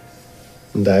hottie,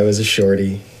 and I was a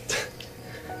shorty.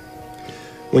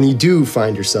 When you do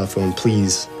find your cell phone,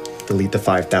 please delete the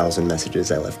 5,000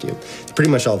 messages I left you. It's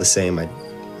pretty much all the same. I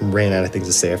ran out of things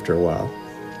to say after a while.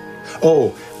 Oh,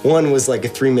 one was like a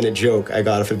 3-minute joke I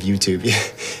got off of YouTube.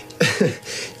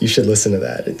 You should listen to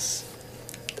that. It's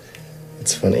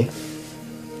funny.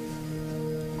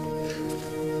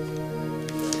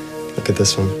 Look at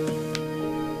this one.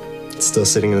 It's still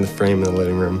sitting in the frame in the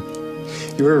living room.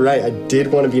 You were right, I did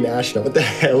want to be an astronaut. What the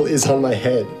hell is on my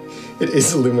head? It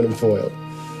is aluminum foil.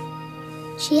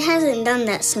 She hasn't done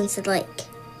that since the lake.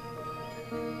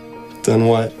 Done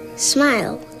what?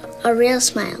 Smile. A real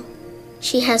smile.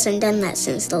 She hasn't done that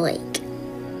since the lake.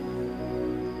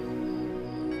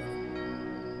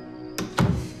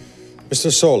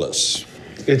 Mr. Solis,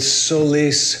 It's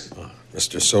Solis.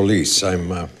 Mr. Solis,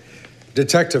 I'm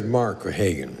Detective Mark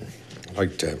O'Hagan. I'd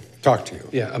like to talk to you.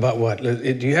 Yeah, about what?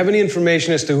 Do you have any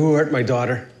information as to who hurt my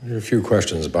daughter? There are a few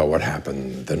questions about what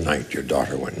happened the night your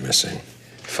daughter went missing.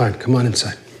 Fine, come on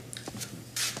inside.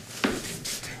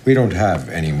 We don't have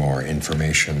any more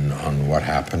information on what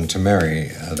happened to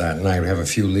Mary that night. We have a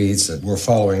few leads that we're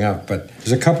following up, but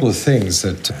there's a couple of things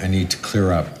that I need to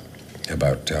clear up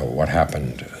about what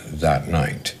happened that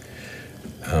night.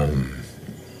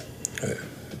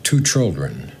 2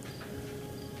 children,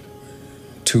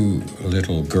 2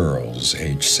 little girls,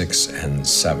 aged 6 and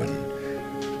 7,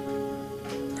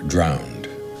 drowned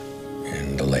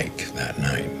in the lake that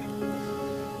night.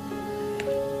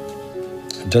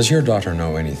 Does your daughter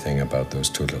know anything about those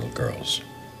 2 little girls?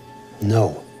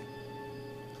 No.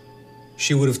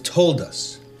 She would have told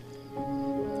us.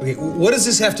 Okay, what does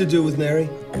this have to do with Mary?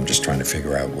 I'm just trying to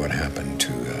figure out what happened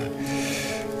to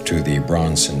the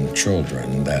Bronson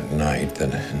children that night, the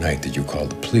night that you called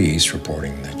the police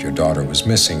reporting that your daughter was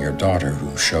missing, your daughter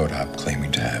who showed up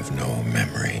claiming to have no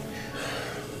memory.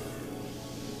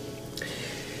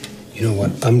 You know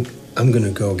what? I'm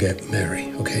gonna go get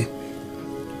Mary, okay?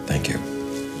 Thank you.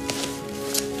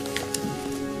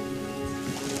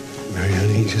 Mary,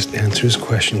 honey, just answer his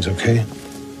questions, okay?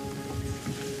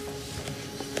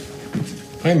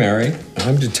 Hi, Mary.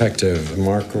 I'm Detective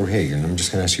Mark O'Hagan. I'm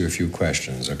just going to ask you a few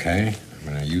questions, okay? I'm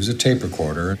going to use a tape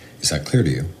recorder. Is that clear to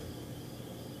you?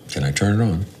 Can I turn it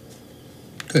on?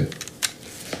 Good.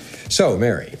 So,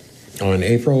 Mary, on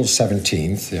April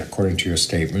 17th, according to your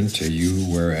statement, you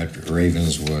were at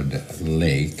Ravenswood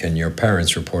Lake, and your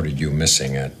parents reported you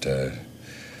missing at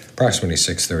approximately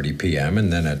 6:30 p.m.,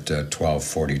 and then at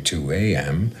 12:42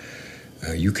 a.m.,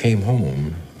 you came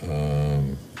home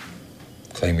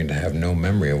claiming to have no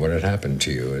memory of what had happened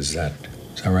to you. Is that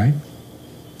right?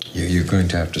 You're going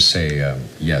to have to say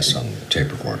yes on the tape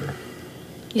recorder.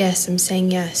 Yes, I'm saying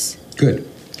yes. Good.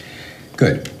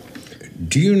 Good.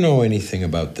 Do you know anything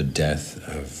about the death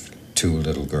of 2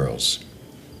 little girls?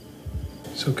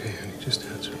 It's okay, honey. Just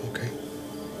answer, okay?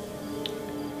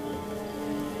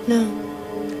 No.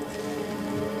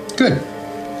 Good.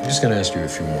 I'm just going to ask you a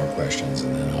few more questions,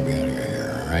 and then I'll be out of your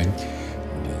hair, all right?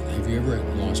 Have you ever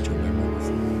lost your memory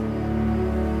before?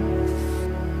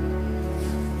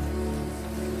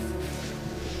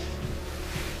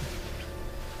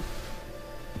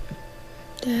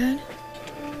 Dad?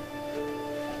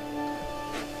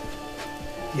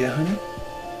 Yeah, honey?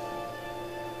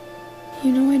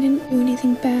 You know I didn't do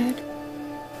anything bad,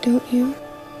 don't you?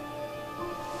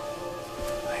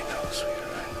 I know,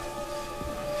 sweetheart,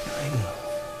 I know.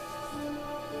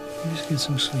 You just get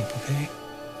some sleep, okay?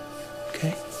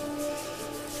 Okay?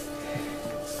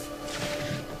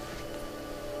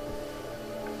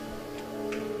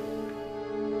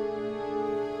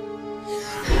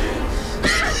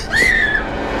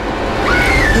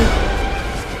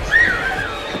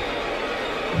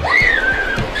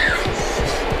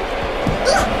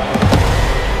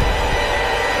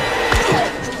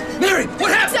 Mary,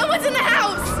 what happened? Someone's in the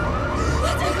house!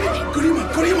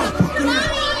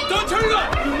 Don't turn it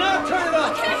off! Do not turn it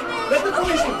off! Okay. Let the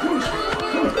police come.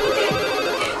 Come on.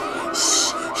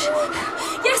 Shh.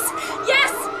 Yes,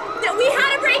 yes! No, we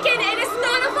had a break-in and it's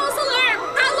not a false alarm!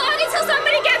 How long until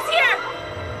somebody gets here?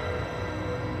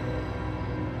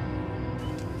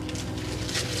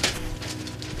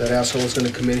 That asshole's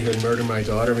gonna come in here and murder my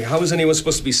daughter. I mean, how is anyone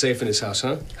supposed to be safe in this house,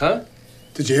 huh? Huh?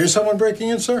 Did you hear someone breaking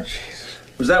in, sir?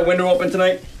 Was that window open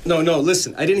tonight? No,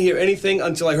 listen. I didn't hear anything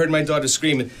until I heard my daughter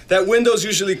screaming. That window's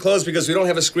usually closed because we don't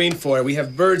have a screen for it. We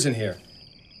have birds in here.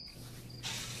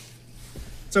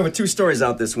 It's over 2 stories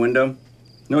out this window.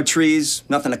 No trees,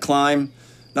 nothing to climb,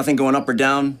 nothing going up or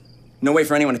down. No way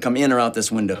for anyone to come in or out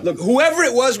this window. Look, whoever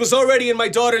it was already in my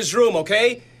daughter's room,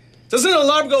 okay? Doesn't an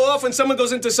alarm go off when someone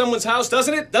goes into someone's house,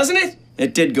 doesn't it? Doesn't it?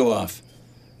 It did go off.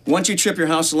 Once you trip your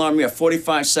house alarm, you have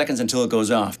 45 seconds until it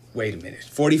goes off. Wait a minute.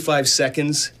 45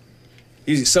 seconds?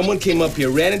 Easy. Someone came up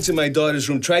here, ran into my daughter's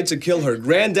room, tried to kill her,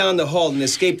 ran down the hall, and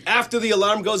escaped after the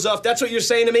alarm goes off. That's what you're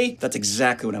saying to me? That's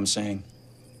exactly what I'm saying.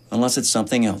 Unless it's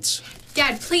something else.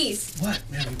 Dad, please. What,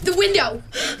 Mary? The window.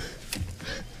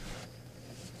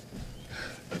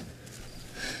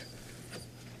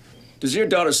 Does your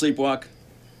daughter sleepwalk?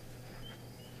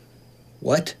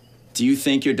 What? Do you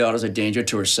think your daughter's a danger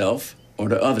to herself or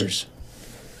to others?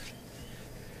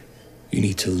 You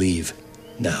need to leave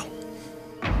now.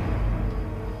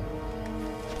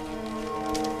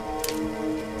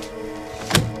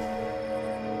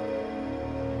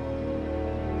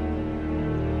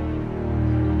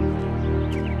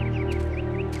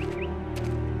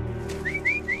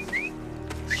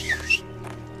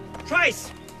 Trice!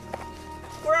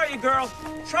 Where are you, girl?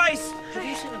 Trice! Have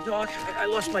you seen a dog? I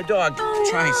lost my dog. Oh,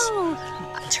 Trice. no.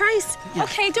 Trice. Yeah.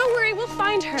 Okay, don't worry. We'll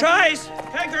find her. Trice!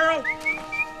 Hey, girl!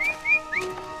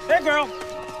 Hey, girl!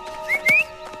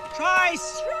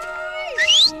 Trice!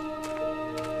 Trice!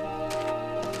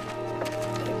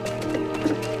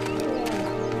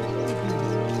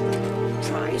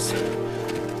 Trice,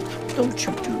 don't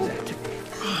you do that.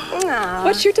 Aw.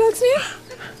 What's your dog's name?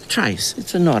 Trice,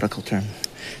 it's a nautical term.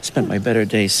 Spent my better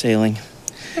days sailing.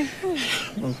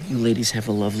 Well, you ladies have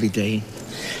a lovely day.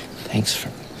 Thanks for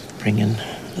bringing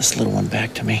this little one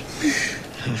back to me.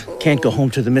 Can't go home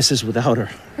to the missus without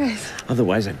her. Right.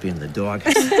 Otherwise, I'd be in the dog.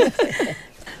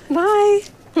 Bye.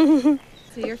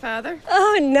 See your father?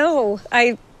 Oh, no.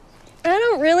 I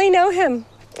don't really know him.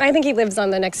 I think he lives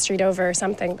on the next street over or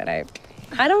something, but I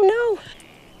don't know.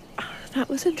 That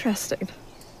was interesting.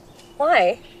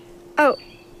 Why? Oh,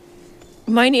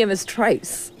 my name is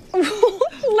Trice.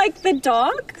 Like the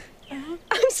dog?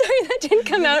 I'm sorry, that didn't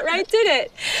come out right, did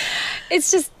it?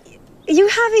 It's just, you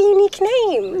have a unique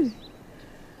name.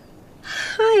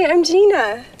 Hi, I'm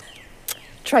Gina.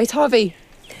 Trice Harvey.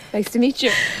 Nice to meet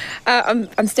you.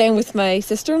 I'm staying with my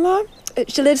sister-in-law.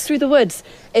 She lives through the woods.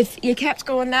 If you kept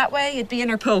going that way, you'd be in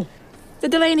her pool. The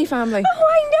Delaney family. Oh,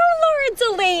 I know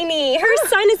Laura Delaney. Her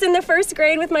son is in the 1st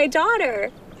grade with my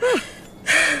daughter.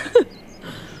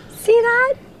 See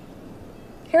that?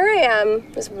 Here I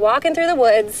am, just walking through the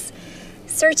woods,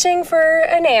 searching for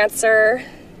an answer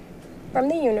from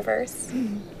the universe.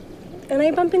 And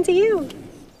I bump into you.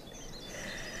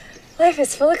 Life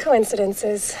is full of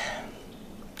coincidences.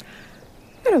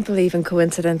 I don't believe in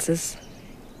coincidences.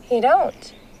 You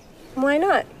don't? Why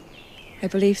not? I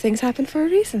believe things happen for a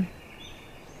reason.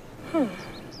 You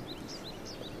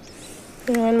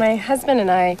know, when my husband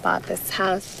and I bought this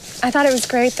house, I thought it was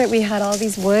great that we had all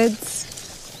these woods.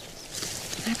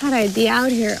 I thought I'd be out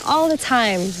here all the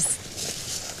time,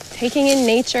 just taking in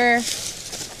nature.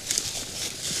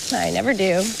 I never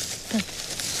do.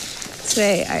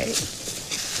 Today,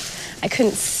 I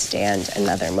couldn't stand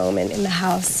another moment in the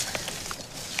house.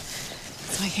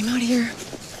 So I came out here.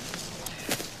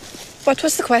 What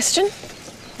was the question?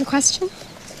 The question?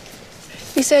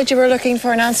 You said you were looking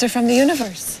for an answer from the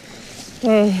universe.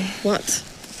 What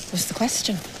was the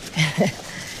question?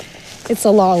 It's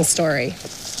a long story.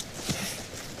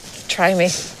 Try me.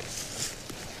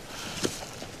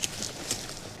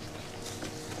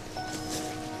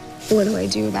 What do I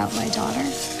do about my daughter?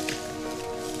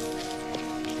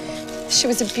 She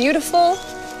was a beautiful,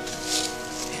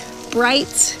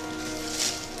 bright,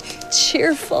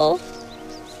 cheerful,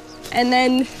 and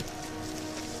then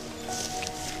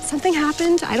something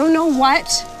happened. I don't know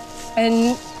what,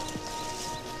 and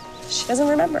she doesn't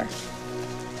remember.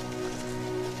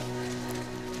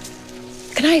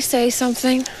 Can I say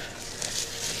something?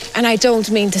 And I don't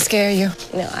mean to scare you.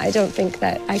 No, I don't think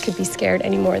that I could be scared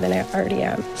any more than I already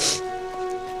am.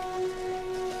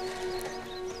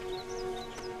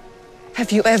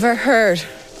 Have you ever heard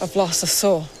of loss of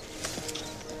soul?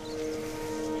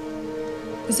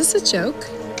 Is this a joke?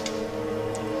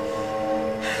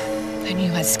 I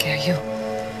knew I'd scare you.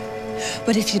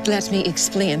 But if you'd let me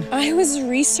explain. I was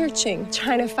researching,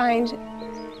 trying to find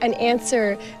an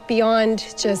answer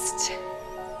beyond just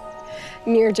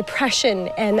mere depression,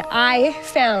 and I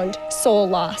found soul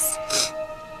loss.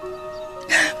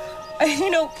 You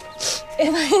know,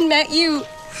 if I had met you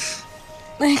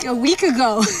like a week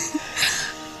ago,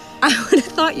 I would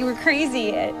have thought you were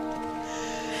crazy.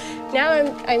 Now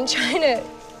I'm trying to.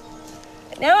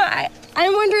 Now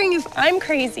I'm wondering if I'm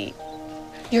crazy.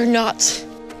 You're not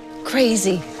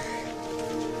crazy.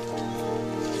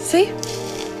 See?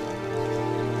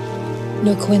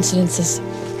 No coincidences.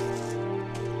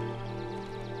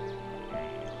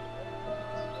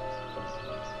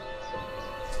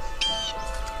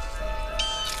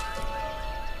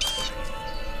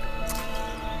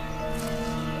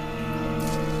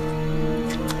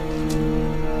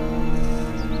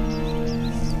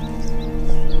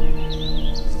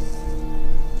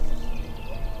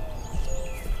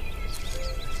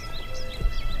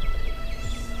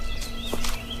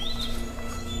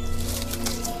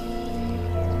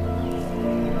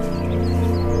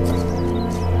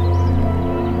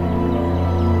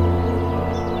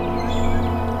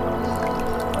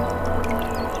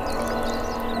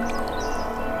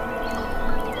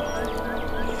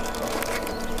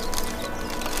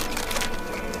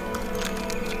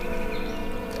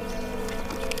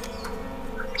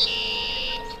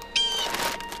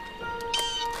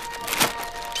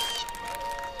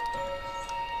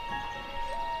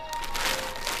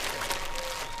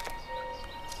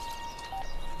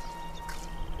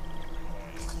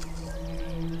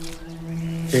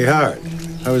 Hey, Howard.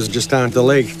 I was just down at the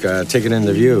lake taking in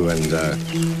the view, and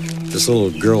this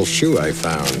little girl's shoe I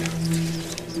found.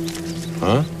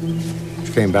 Huh?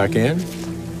 She came back in?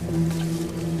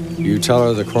 You tell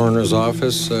her the coroner's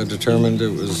office determined it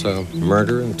was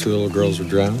murder and 2 little girls were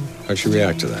drowned? How'd she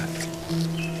react to that?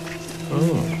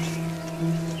 Oh.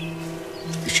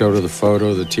 You showed her the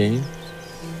photo of the teen?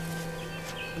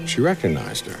 She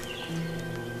recognized her.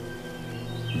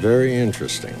 Very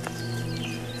interesting.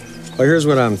 Well, here's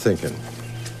what I'm thinking.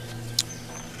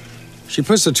 She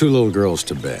puts the 2 little girls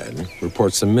to bed,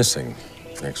 reports them missing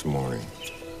next morning.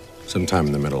 Sometime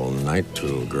in the middle of the night, 2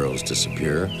 little girls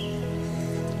disappear.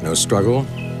 No struggle,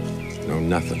 no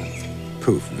nothing.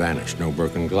 Poof, vanished, no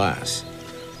broken glass.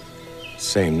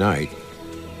 Same night,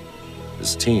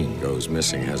 this teen goes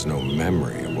missing, has no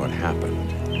memory of what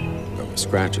happened, but with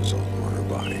scratches all over her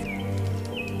body.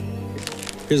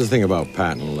 Here's the thing about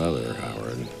patent leather, Howard.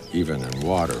 Even in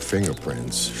water,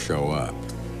 fingerprints show up.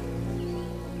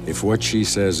 If what she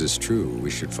says is true,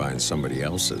 we should find somebody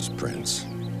else's prints.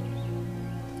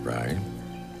 Right?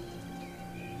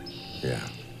 Yeah.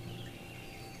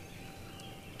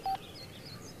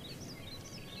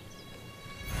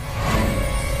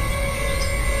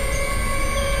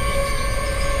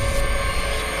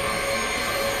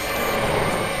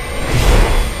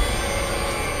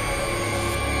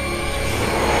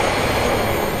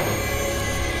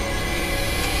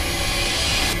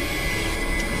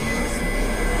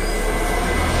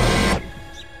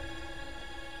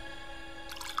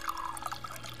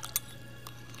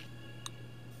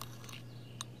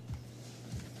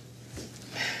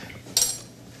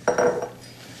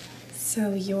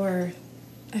 So you're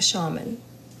a shaman?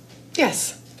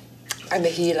 Yes, I'm a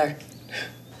healer.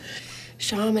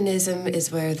 Shamanism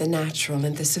is where the natural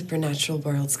and the supernatural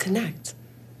worlds connect.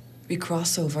 We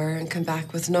cross over and come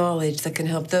back with knowledge that can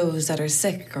help those that are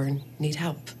sick or need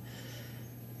help.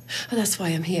 Well, that's why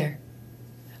I'm here.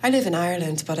 I live in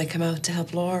Ireland, but I come out to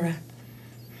help Laura.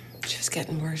 She was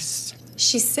getting worse.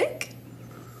 She's sick?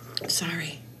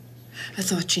 Sorry. I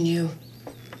thought you knew.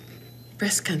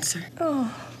 Breast cancer.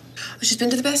 Oh. She's been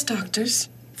to the best doctors.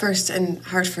 First in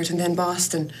Hartford and then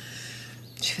Boston.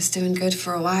 She was doing good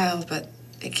for a while, but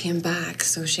it came back,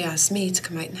 so she asked me to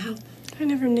come out and help. I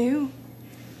never knew.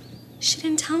 She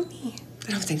didn't tell me.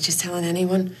 I don't think she's telling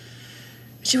anyone.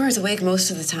 She wears a wig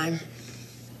most of the time.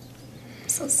 I'm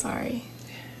so sorry.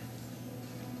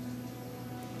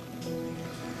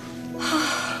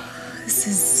 This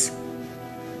is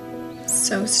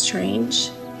so strange.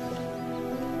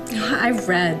 I've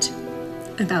read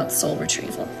about soul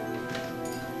retrieval.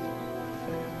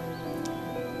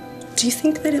 Do you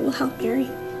think that it will help Mary?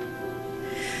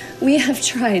 We have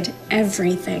tried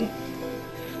everything.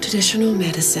 Traditional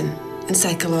medicine and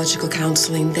psychological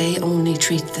counseling, they only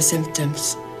treat the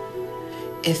symptoms.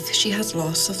 If she has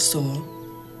loss of soul,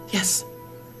 yes,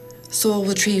 soul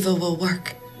retrieval will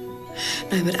work.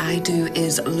 Now what I do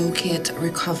is locate,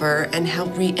 recover, and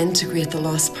help reintegrate the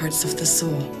lost parts of the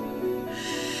soul.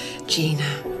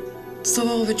 Gina,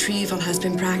 soul retrieval has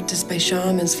been practiced by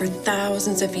shamans for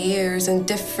thousands of years in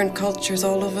different cultures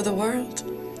all over the world.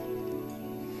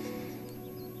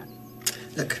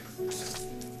 Look,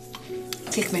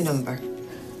 take my number.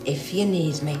 If you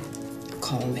need me,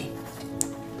 call me.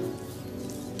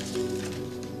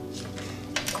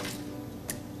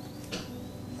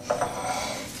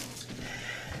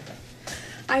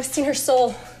 I've seen her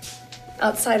soul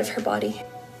outside of her body.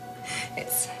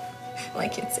 It's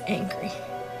like it's angry,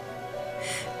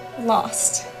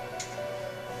 lost.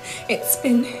 It's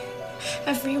been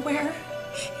everywhere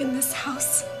in this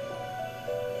house.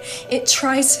 It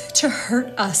tries to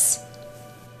hurt us.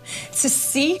 To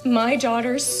see my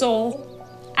daughter's soul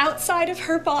outside of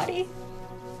her body,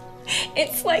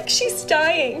 it's like she's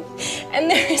dying, and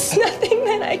there is nothing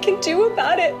that I can do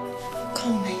about it.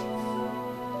 Call me.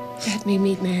 Let me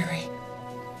meet Mary.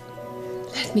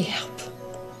 Let me help.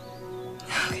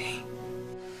 Okay.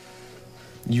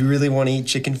 You really want to eat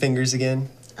chicken fingers again?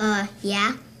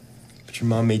 Yeah. But your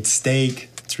mom made steak.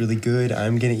 It's really good.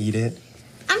 I'm gonna eat it.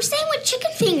 I'm staying with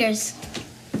chicken fingers.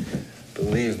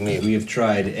 Believe me, we have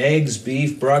tried eggs,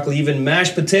 beef, broccoli, even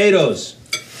mashed potatoes.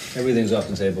 Everything's off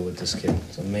the table with this kid.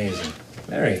 It's amazing.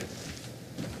 Mary.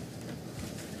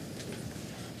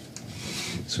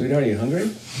 Sweetheart, are you hungry?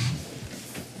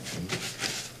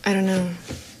 I don't know.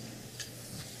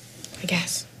 I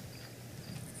guess.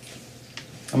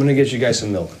 I'm gonna get you guys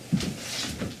some milk.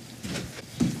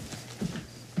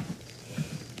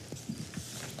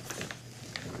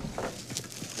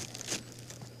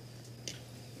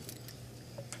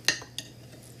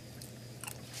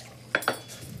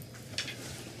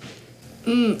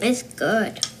 It's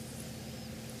good.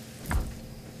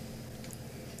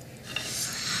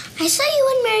 I saw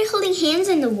you and Mary holding hands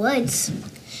in the woods.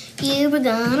 You were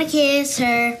gonna kiss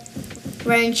her,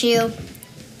 weren't you?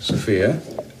 Sophia?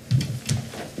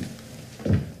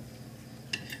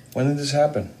 When did this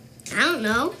happen? I don't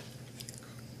know.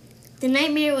 The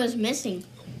night Mary was missing.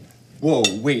 Whoa,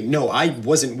 wait, no, I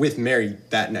wasn't with Mary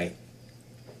that night.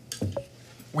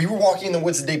 We were walking in the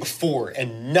woods the day before,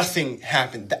 and nothing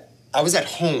happened. I was at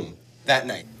home that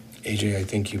night. AJ, I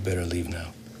think you better leave now.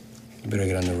 You better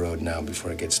get on the road now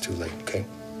before it gets too late, okay?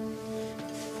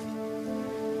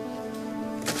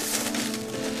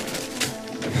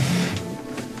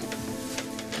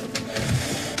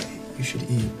 You should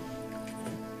eat.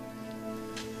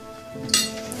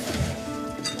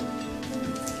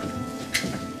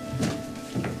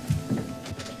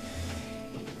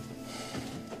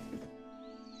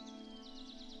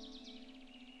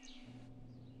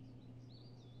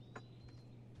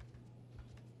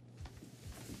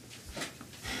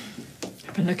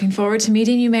 I've been looking forward to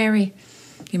meeting you, Mary.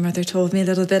 Your mother told me a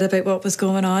little bit about what was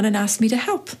going on and asked me to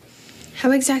help.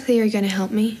 How exactly are you going to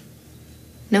help me?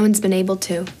 No one's been able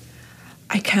to.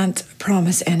 I can't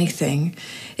promise anything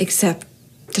except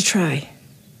to try.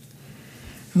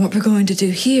 And what we're going to do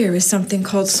here is something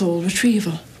called soul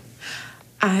retrieval.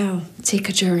 I'll take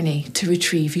a journey to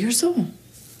retrieve your soul.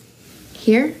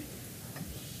 Here?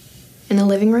 In the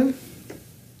living room?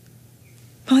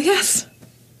 Well, yes.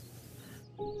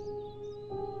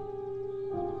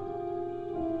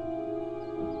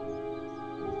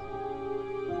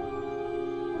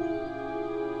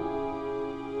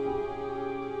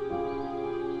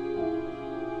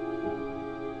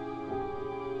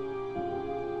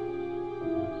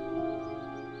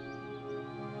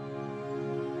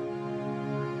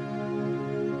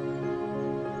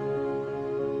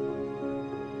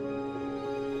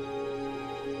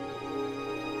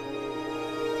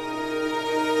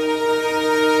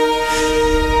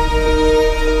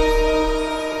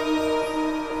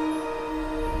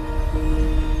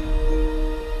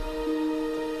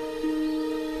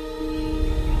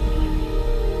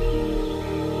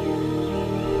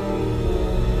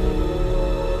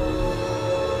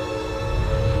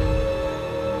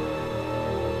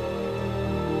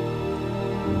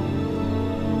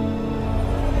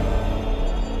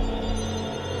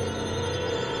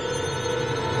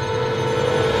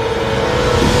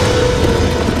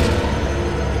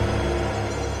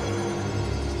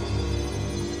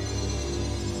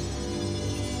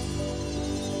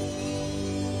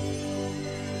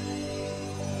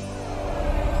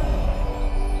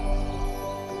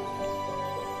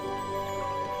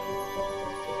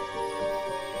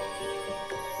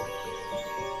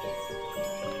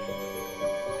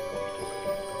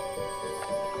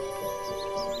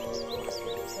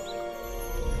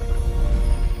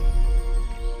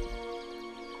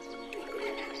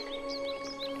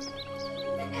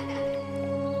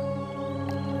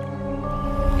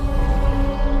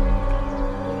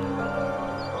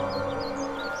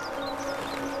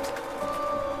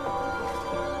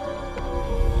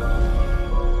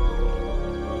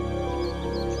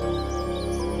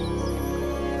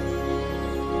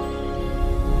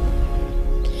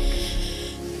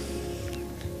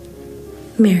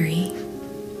 Mary,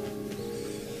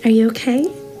 are you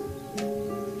okay?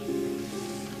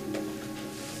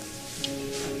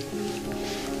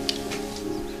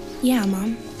 Yeah,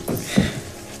 Mom.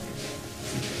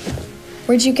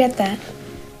 Where'd you get that?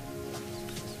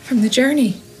 From the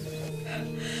journey.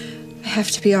 I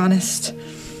have to be honest.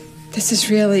 This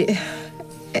is really...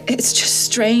 It's just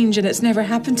strange and it's never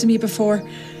happened to me before.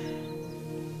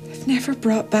 I've never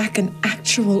brought back an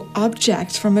actual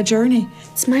object from a journey.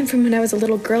 It's mine from when I was a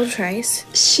little girl, Trice.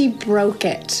 She broke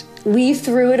it. We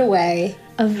threw it away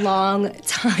a long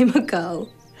time ago.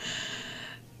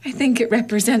 I think it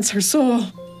represents her soul.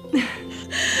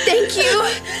 Thank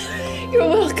you. You're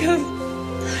welcome.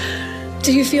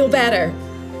 Do you feel better?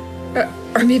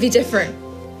 Or maybe different?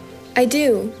 I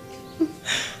do.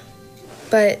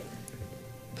 But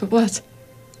what?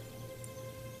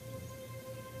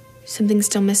 Something's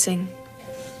still missing.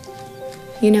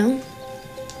 You know?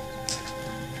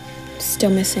 Still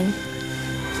missing.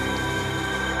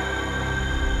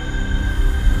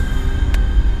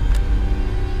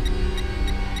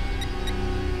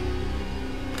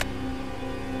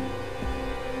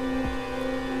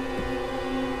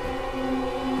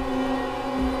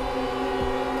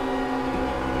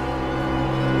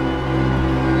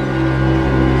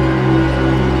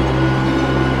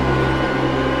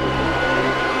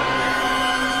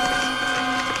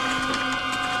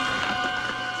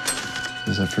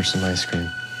 How's that for some ice cream?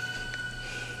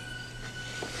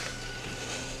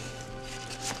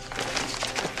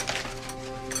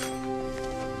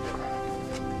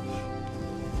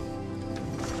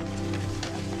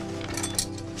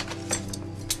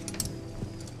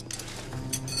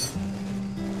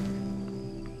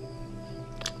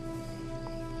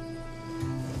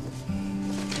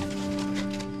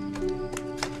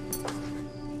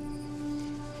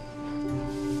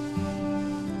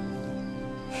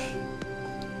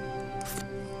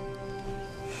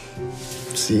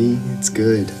 See, it's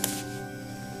good.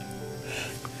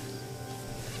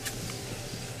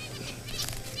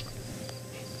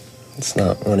 It's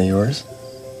not one of yours?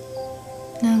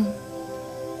 No,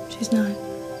 she's not.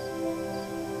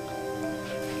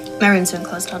 My room's been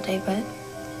closed all day, but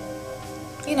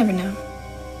you never know.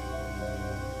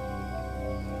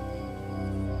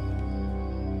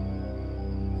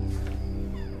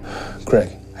 Greg,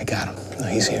 I got him. No,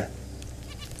 he's here.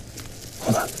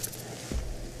 Hold on.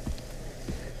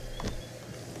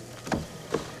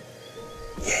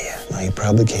 Yeah. No, he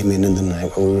probably came in the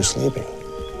night while we were sleeping.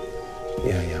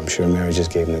 Yeah, I'm sure Mary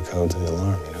just gave him the code to the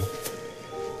alarm, you know?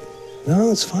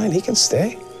 No, it's fine. He can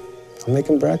stay. I'll make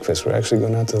him breakfast. We're actually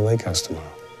going out to the lake house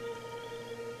tomorrow.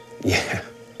 Yeah,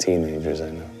 teenagers,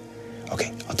 I know.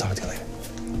 Okay, I'll talk to you later.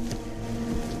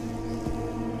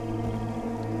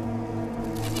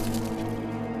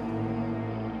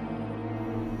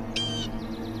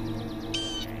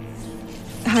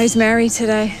 How's Mary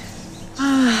today?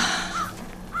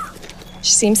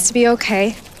 She seems to be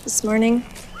okay this morning.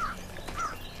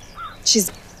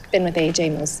 She's been with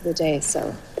AJ most of the day,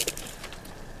 so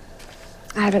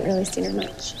I haven't really seen her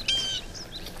much.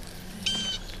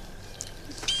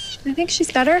 I think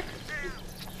she's better.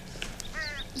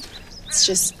 It's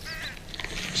just...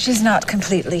 She's not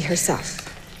completely herself.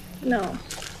 No.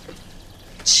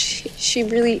 She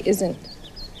really isn't.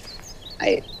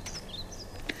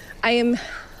 I'm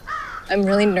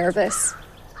really nervous.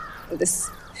 This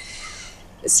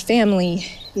family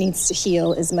needs to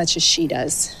heal as much as she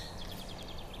does.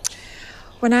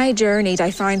 When I journeyed,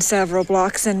 I found several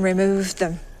blocks and removed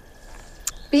them.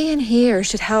 Being here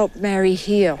should help Mary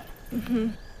heal. Mm-hmm.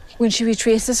 When she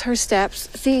retraces her steps,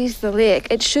 sees the lake,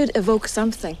 it should evoke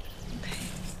something.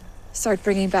 Start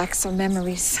bringing back some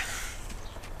memories.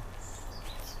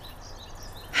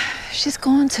 She's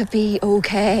going to be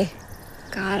okay.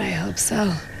 God, I hope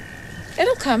so.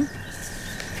 It'll come.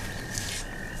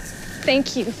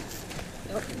 Thank you.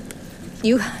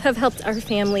 You have helped our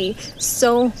family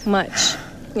so much.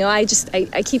 You know, I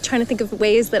keep trying to think of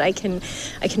ways that I can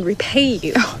repay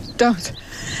you. Oh, don't.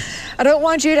 I don't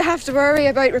want you to have to worry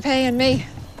about repaying me.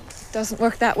 It doesn't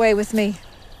work that way with me.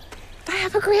 I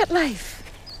have a great life.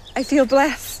 I feel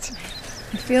blessed.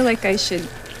 I feel like I should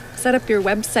set up your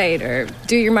website or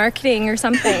do your marketing or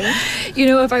something. You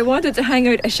know, if I wanted to hang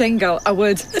out a shingle, I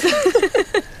would.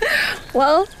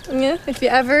 Well, yeah, if you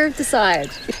ever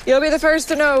decide. You'll be the first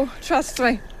to know, trust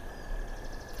me.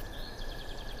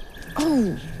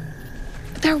 Oh,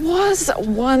 there was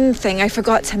one thing I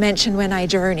forgot to mention when I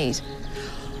journeyed.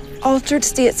 Altered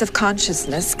states of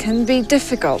consciousness can be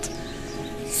difficult.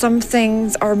 Some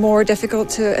things are more difficult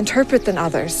to interpret than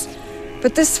others,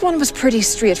 but this one was pretty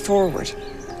straightforward.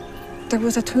 There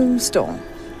was a tombstone.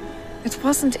 It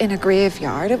wasn't in a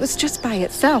graveyard, it was just by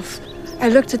itself. I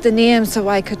looked at the name so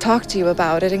I could talk to you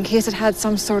about it in case it had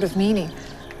some sort of meaning.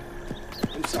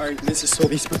 I'm sorry, Mrs.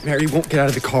 Solis, but Mary won't get out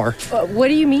of the car. What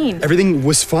do you mean? Everything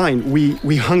was fine.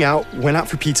 We hung out, went out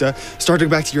for pizza, started to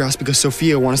go back to your house because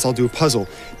Sophia wanted us all to do a puzzle.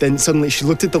 Then suddenly she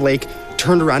looked at the lake,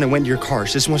 turned around and went to your car.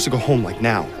 She just wants to go home, like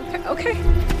now. Okay.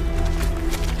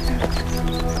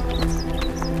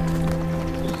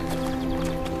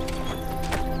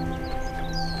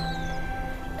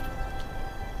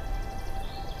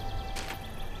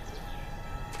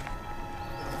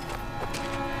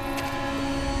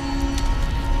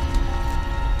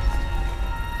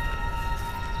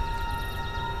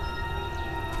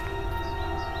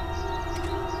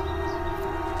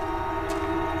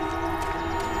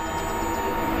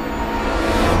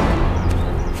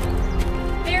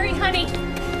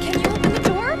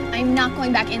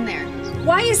 Back in there.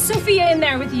 Why is Sophia in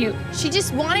there with you? She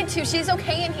just wanted to. She's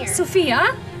okay in here.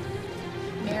 Sophia?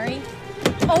 Mary?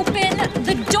 Open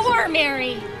the door,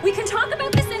 Mary! We can talk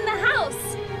about this in the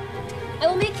house. I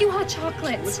will make you hot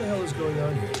chocolate. What the hell is going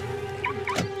on here?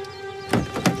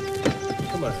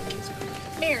 Come on.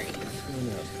 Mary.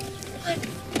 What?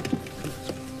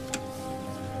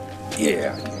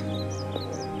 Yeah.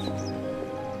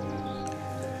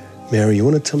 Mary, you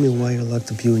want to tell me why you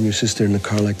locked up you and your sister in the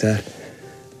car like that?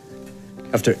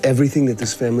 After everything that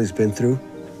this family's been through?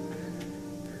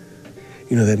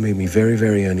 You know, that made me very,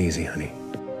 very uneasy, honey.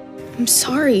 I'm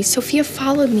sorry. Sophia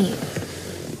followed me.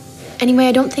 Anyway,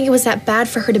 I don't think it was that bad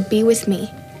for her to be with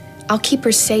me. I'll keep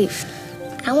her safe.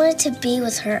 I wanted to be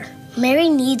with her. Mary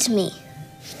needs me.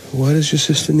 Why does your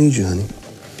sister need you, honey?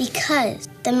 Because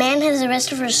the man has the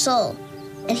rest of her soul,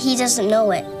 and he doesn't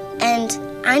know it. And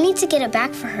I need to get it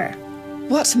back for her.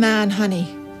 What man,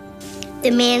 honey?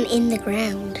 The man in the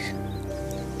ground.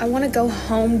 I want to go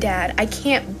home, Dad. I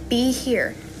can't be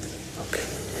here. Okay.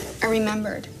 I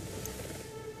remembered.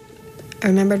 I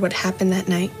remembered what happened that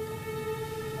night.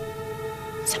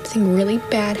 Something really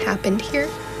bad happened here.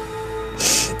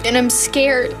 And I'm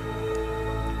scared.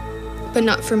 But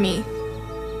not for me.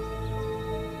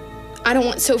 I don't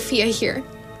want Sophia here.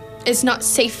 It's not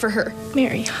safe for her.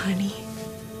 Mary, honey,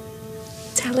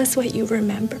 tell us what you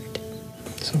remembered.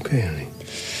 It's okay, honey.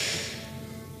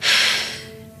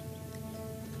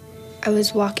 I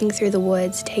was walking through the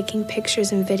woods, taking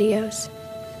pictures and videos.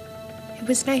 It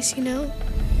was nice, you know?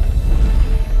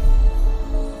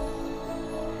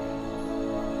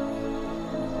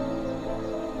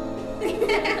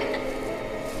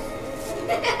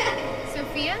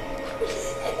 Sophia?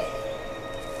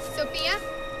 Sophia?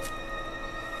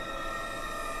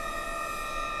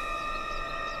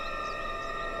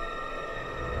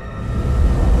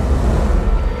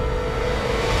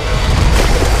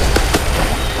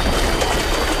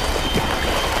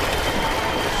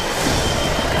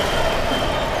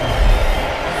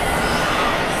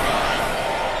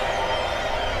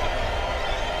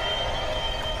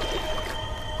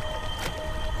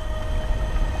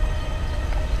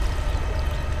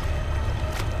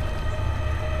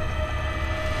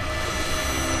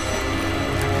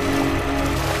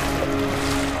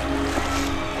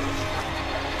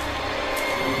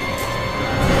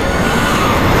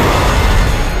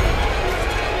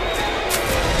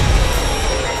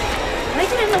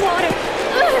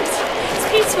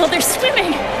 They're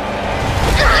swimming.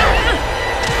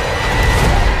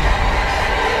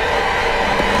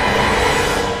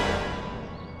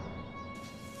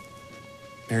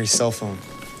 Mary's cell phone.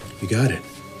 You got it.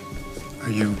 Are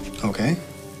you okay?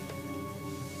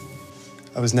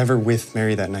 I was never with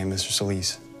Mary that night, Mr.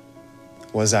 Solis.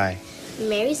 Was I?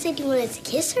 Mary said you wanted to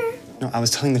kiss her? No, I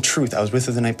was telling the truth. I was with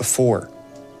her the night before.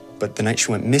 But the night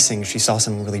she went missing, she saw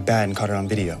something really bad and caught it on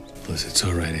video. Listen, it's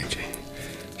all right, AJ.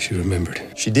 She remembered.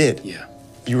 She did? Yeah.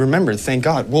 You remembered, thank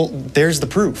God. Well, there's the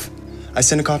proof. I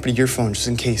sent a copy to your phone just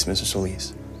in case, Mr.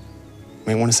 Solis. You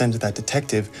might want to send it to that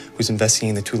detective who's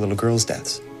investigating the 2 little girls'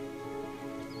 deaths.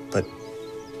 But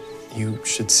you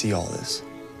should see all this.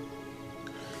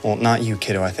 Well, not you,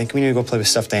 kiddo. I think we need to go play with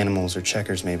stuffed animals or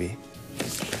checkers, maybe.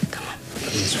 Come on.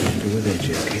 Please, do with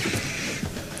AJ, okay?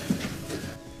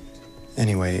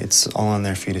 Anyway, it's all on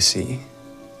there for you to see.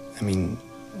 I mean,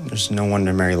 there's no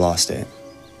wonder Mary lost it.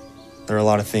 There are a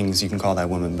lot of things you can call that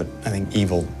woman, but I think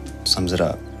evil sums it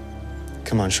up.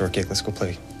 Come on, short kick, let's go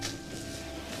play.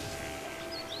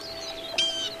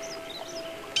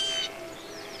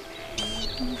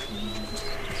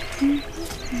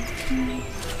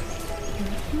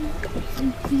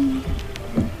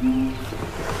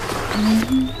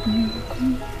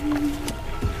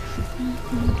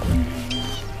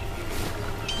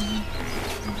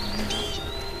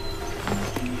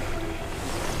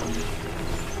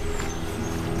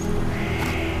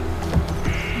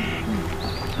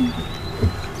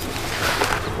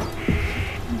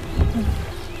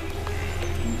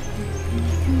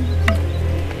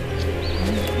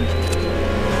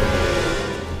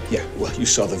 You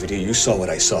saw the video. You saw what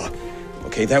I saw.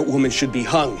 Okay, that woman should be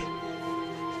hung.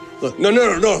 Look,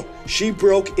 no. She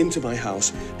broke into my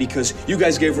house because you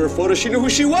guys gave her a photo. She knew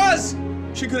who she was.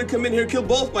 She could have come in here and killed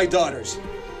both my daughters.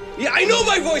 Yeah, I know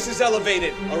my voice is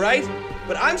elevated, all right?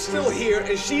 But I'm still here,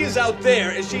 and she is out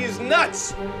there, and she is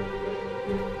nuts.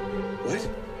 What?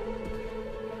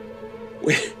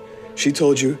 Wait, she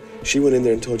told you, she went in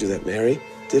there and told you that Mary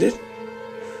did it?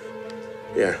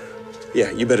 Yeah,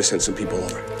 you better send some people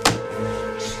over.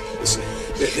 Listen,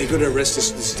 they're going to arrest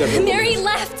this devil. Mary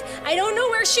left. I don't know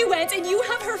where she went, and you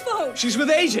have her phone. She's with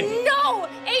AJ. No,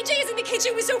 AJ is in the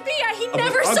kitchen with Sophia. He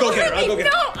never I'll saw go get her. her. I'll go get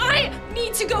her. No, I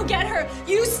need to go get her.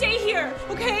 You stay here,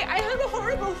 okay? I have a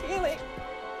horrible feeling.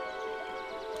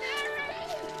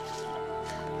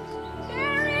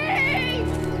 Mary!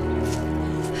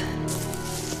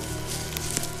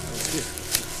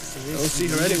 I don't see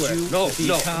her anywhere. No.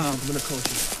 Calm. I'm going to call you.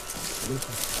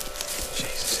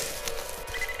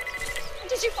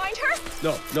 Did you find her?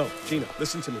 No, Gina,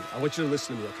 listen to me. I want you to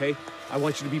listen to me, okay? I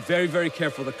want you to be very, very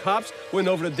careful. The cops went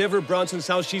over to Deborah Bronson's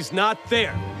house. She's not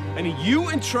there. I need you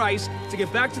and Trice to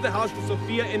get back to the house with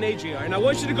Sophia and AJ are. And I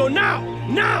want you to go now!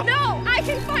 Now! No, I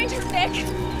can find her, Nick.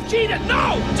 Gina,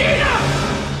 no! Gina!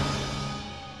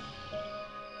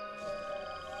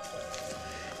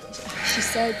 She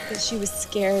said that she was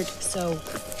scared, so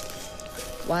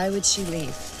why would she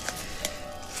leave?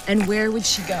 And where would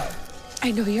she go? I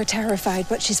know you're terrified,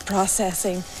 but she's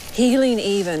processing, healing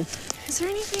even. Is there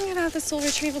anything about the soul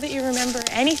retrieval that you remember?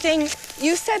 Anything?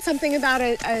 You said something about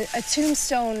a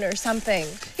tombstone or something.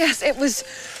 Yes, it was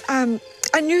a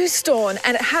new stone,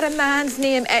 and it had a man's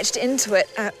name etched into it.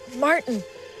 Martin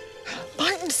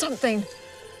found something.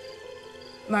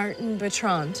 Martin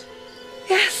Bertrand.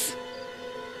 Yes,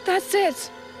 that's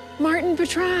it. Martin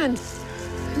Bertrand.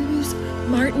 Who's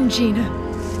Martin, Gina?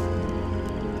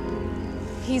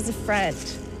 He's a friend.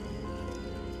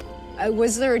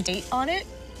 Was there a date on it?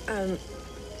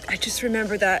 I just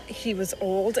remember that he was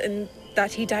old and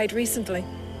that he died recently.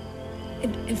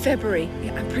 In February,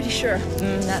 yeah, I'm pretty sure.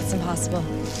 That's impossible.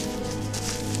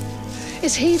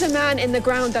 Is he the man in the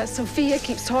ground that Sophia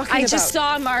keeps talking about? I just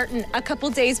saw Martin a couple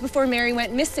days before Mary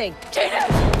went missing. Gina!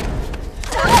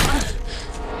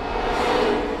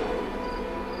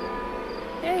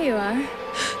 There you are.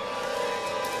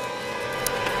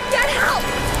 Get help!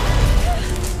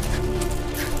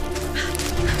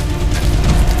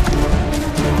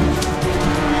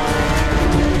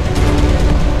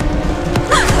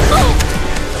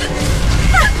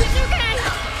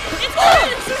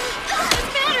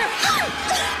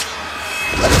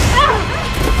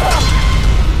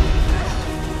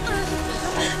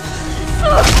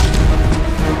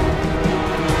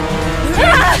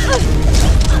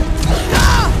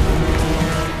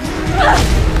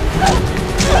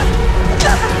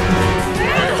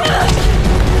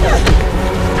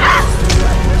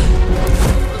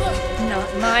 Not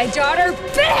my daughter,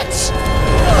 bitch!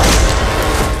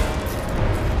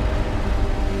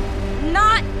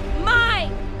 Not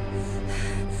mine!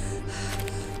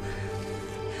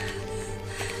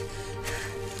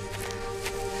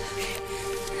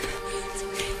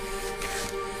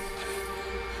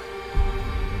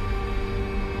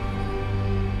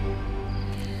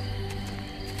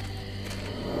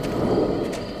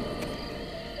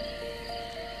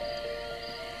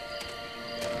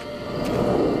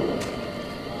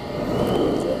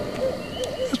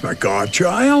 That's my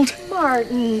godchild.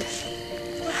 Martin,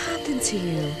 what happened to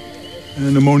you?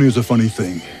 And pneumonia's a funny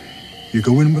thing. You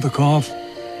go in with a cough,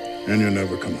 and you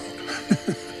never come out.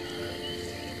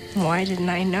 Why didn't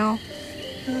I know?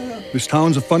 This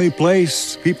town's a funny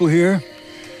place. People here,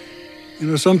 you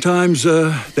know, sometimes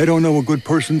they don't know a good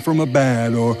person from a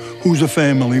bad or who's a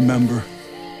family member,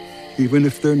 even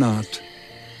if they're not.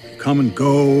 They come and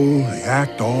go, they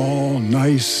act all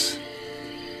nice.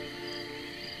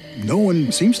 No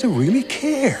one seems to really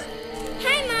care.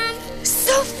 Hi, Mom.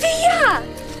 Sophia!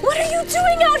 What are you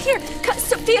doing out here?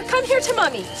 Sophia, come here to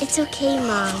Mommy. It's okay,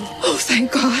 Mom. Oh,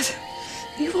 thank God.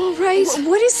 You all right?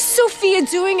 What is Sophia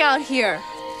doing out here?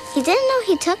 He didn't know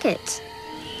he took it.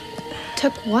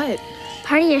 Took what?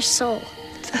 Part of your soul.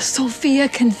 Sophia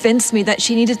convinced me that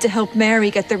she needed to help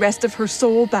Mary get the rest of her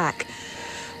soul back.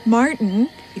 Martin,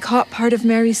 he caught part of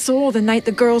Mary's soul the night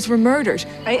the girls were murdered.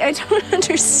 I don't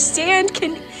understand.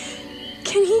 Can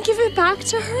he give it back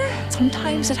to her?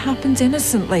 Sometimes it happens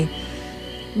innocently.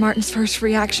 Martin's first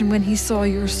reaction when he saw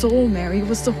your soul, Mary,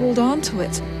 was to hold on to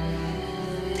it.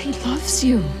 He loves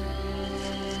you.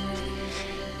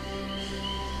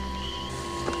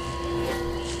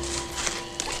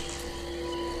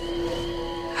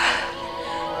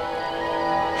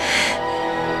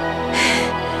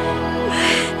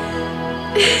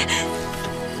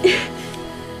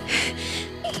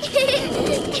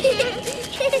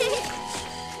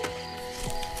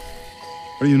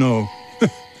 What do you know?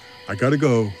 I gotta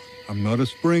go. I'm not a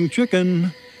spring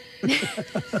chicken. Let's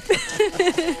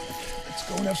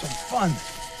go and have some fun.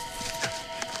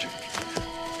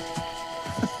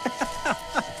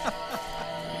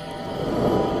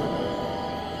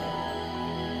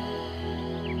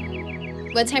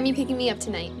 What time are you picking me up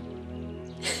tonight?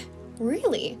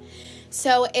 Really?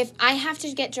 So if I have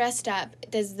to get dressed up,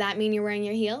 does that mean you're wearing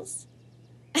your heels?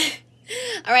 All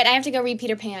right, I have to go read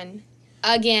Peter Pan.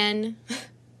 Again.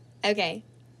 Okay.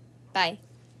 Bye.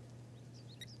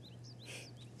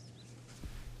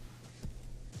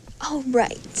 All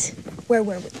right. Where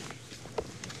were we?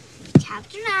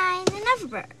 Chapter 9, The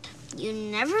Neverbird. You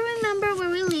never remember where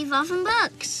we leave off in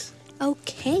books.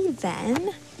 Okay,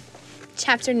 then.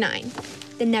 Chapter 9,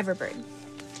 The Neverbird.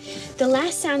 The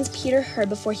last sounds Peter heard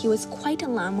before he was quite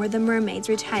alone were the mermaids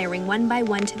retiring one by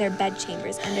one to their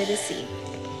bedchambers under the sea.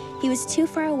 He was too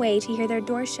far away to hear their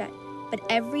door shut, but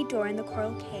every door in the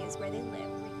coral caves where they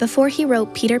lived. Before he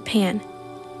wrote Peter Pan,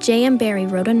 J.M. Barrie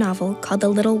wrote a novel called The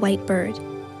Little White Bird.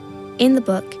 In the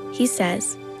book, he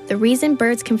says, the reason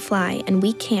birds can fly and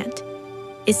we can't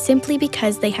is simply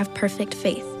because they have perfect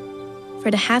faith.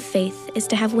 For to have faith is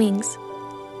to have wings.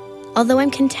 Although I'm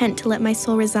content to let my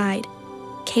soul reside,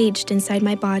 caged inside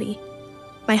my body,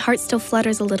 my heart still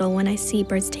flutters a little when I see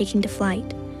birds taking to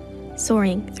flight,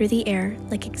 soaring through the air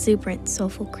like exuberant,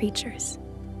 soulful creatures.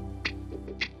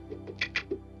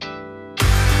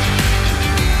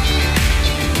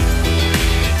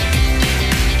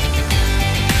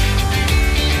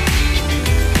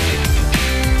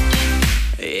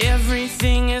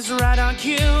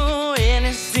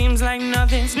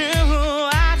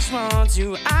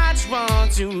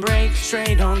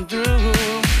 straight on through.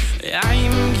 I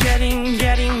am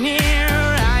getting near.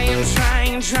 I am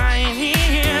trying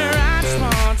here.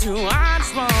 I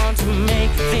just want to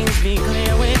make things be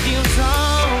clear with you.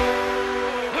 So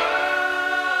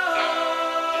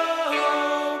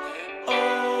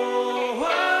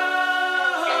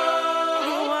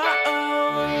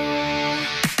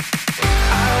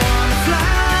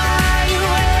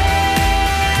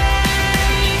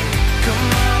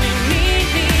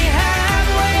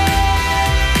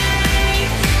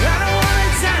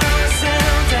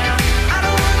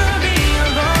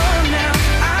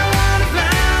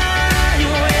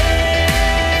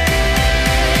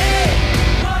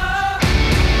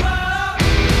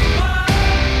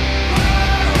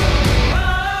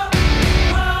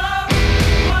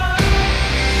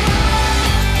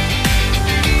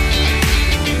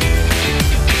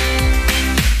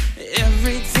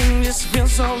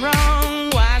so wrong,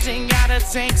 why's it gotta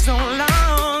take so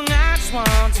long? I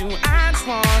just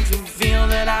want to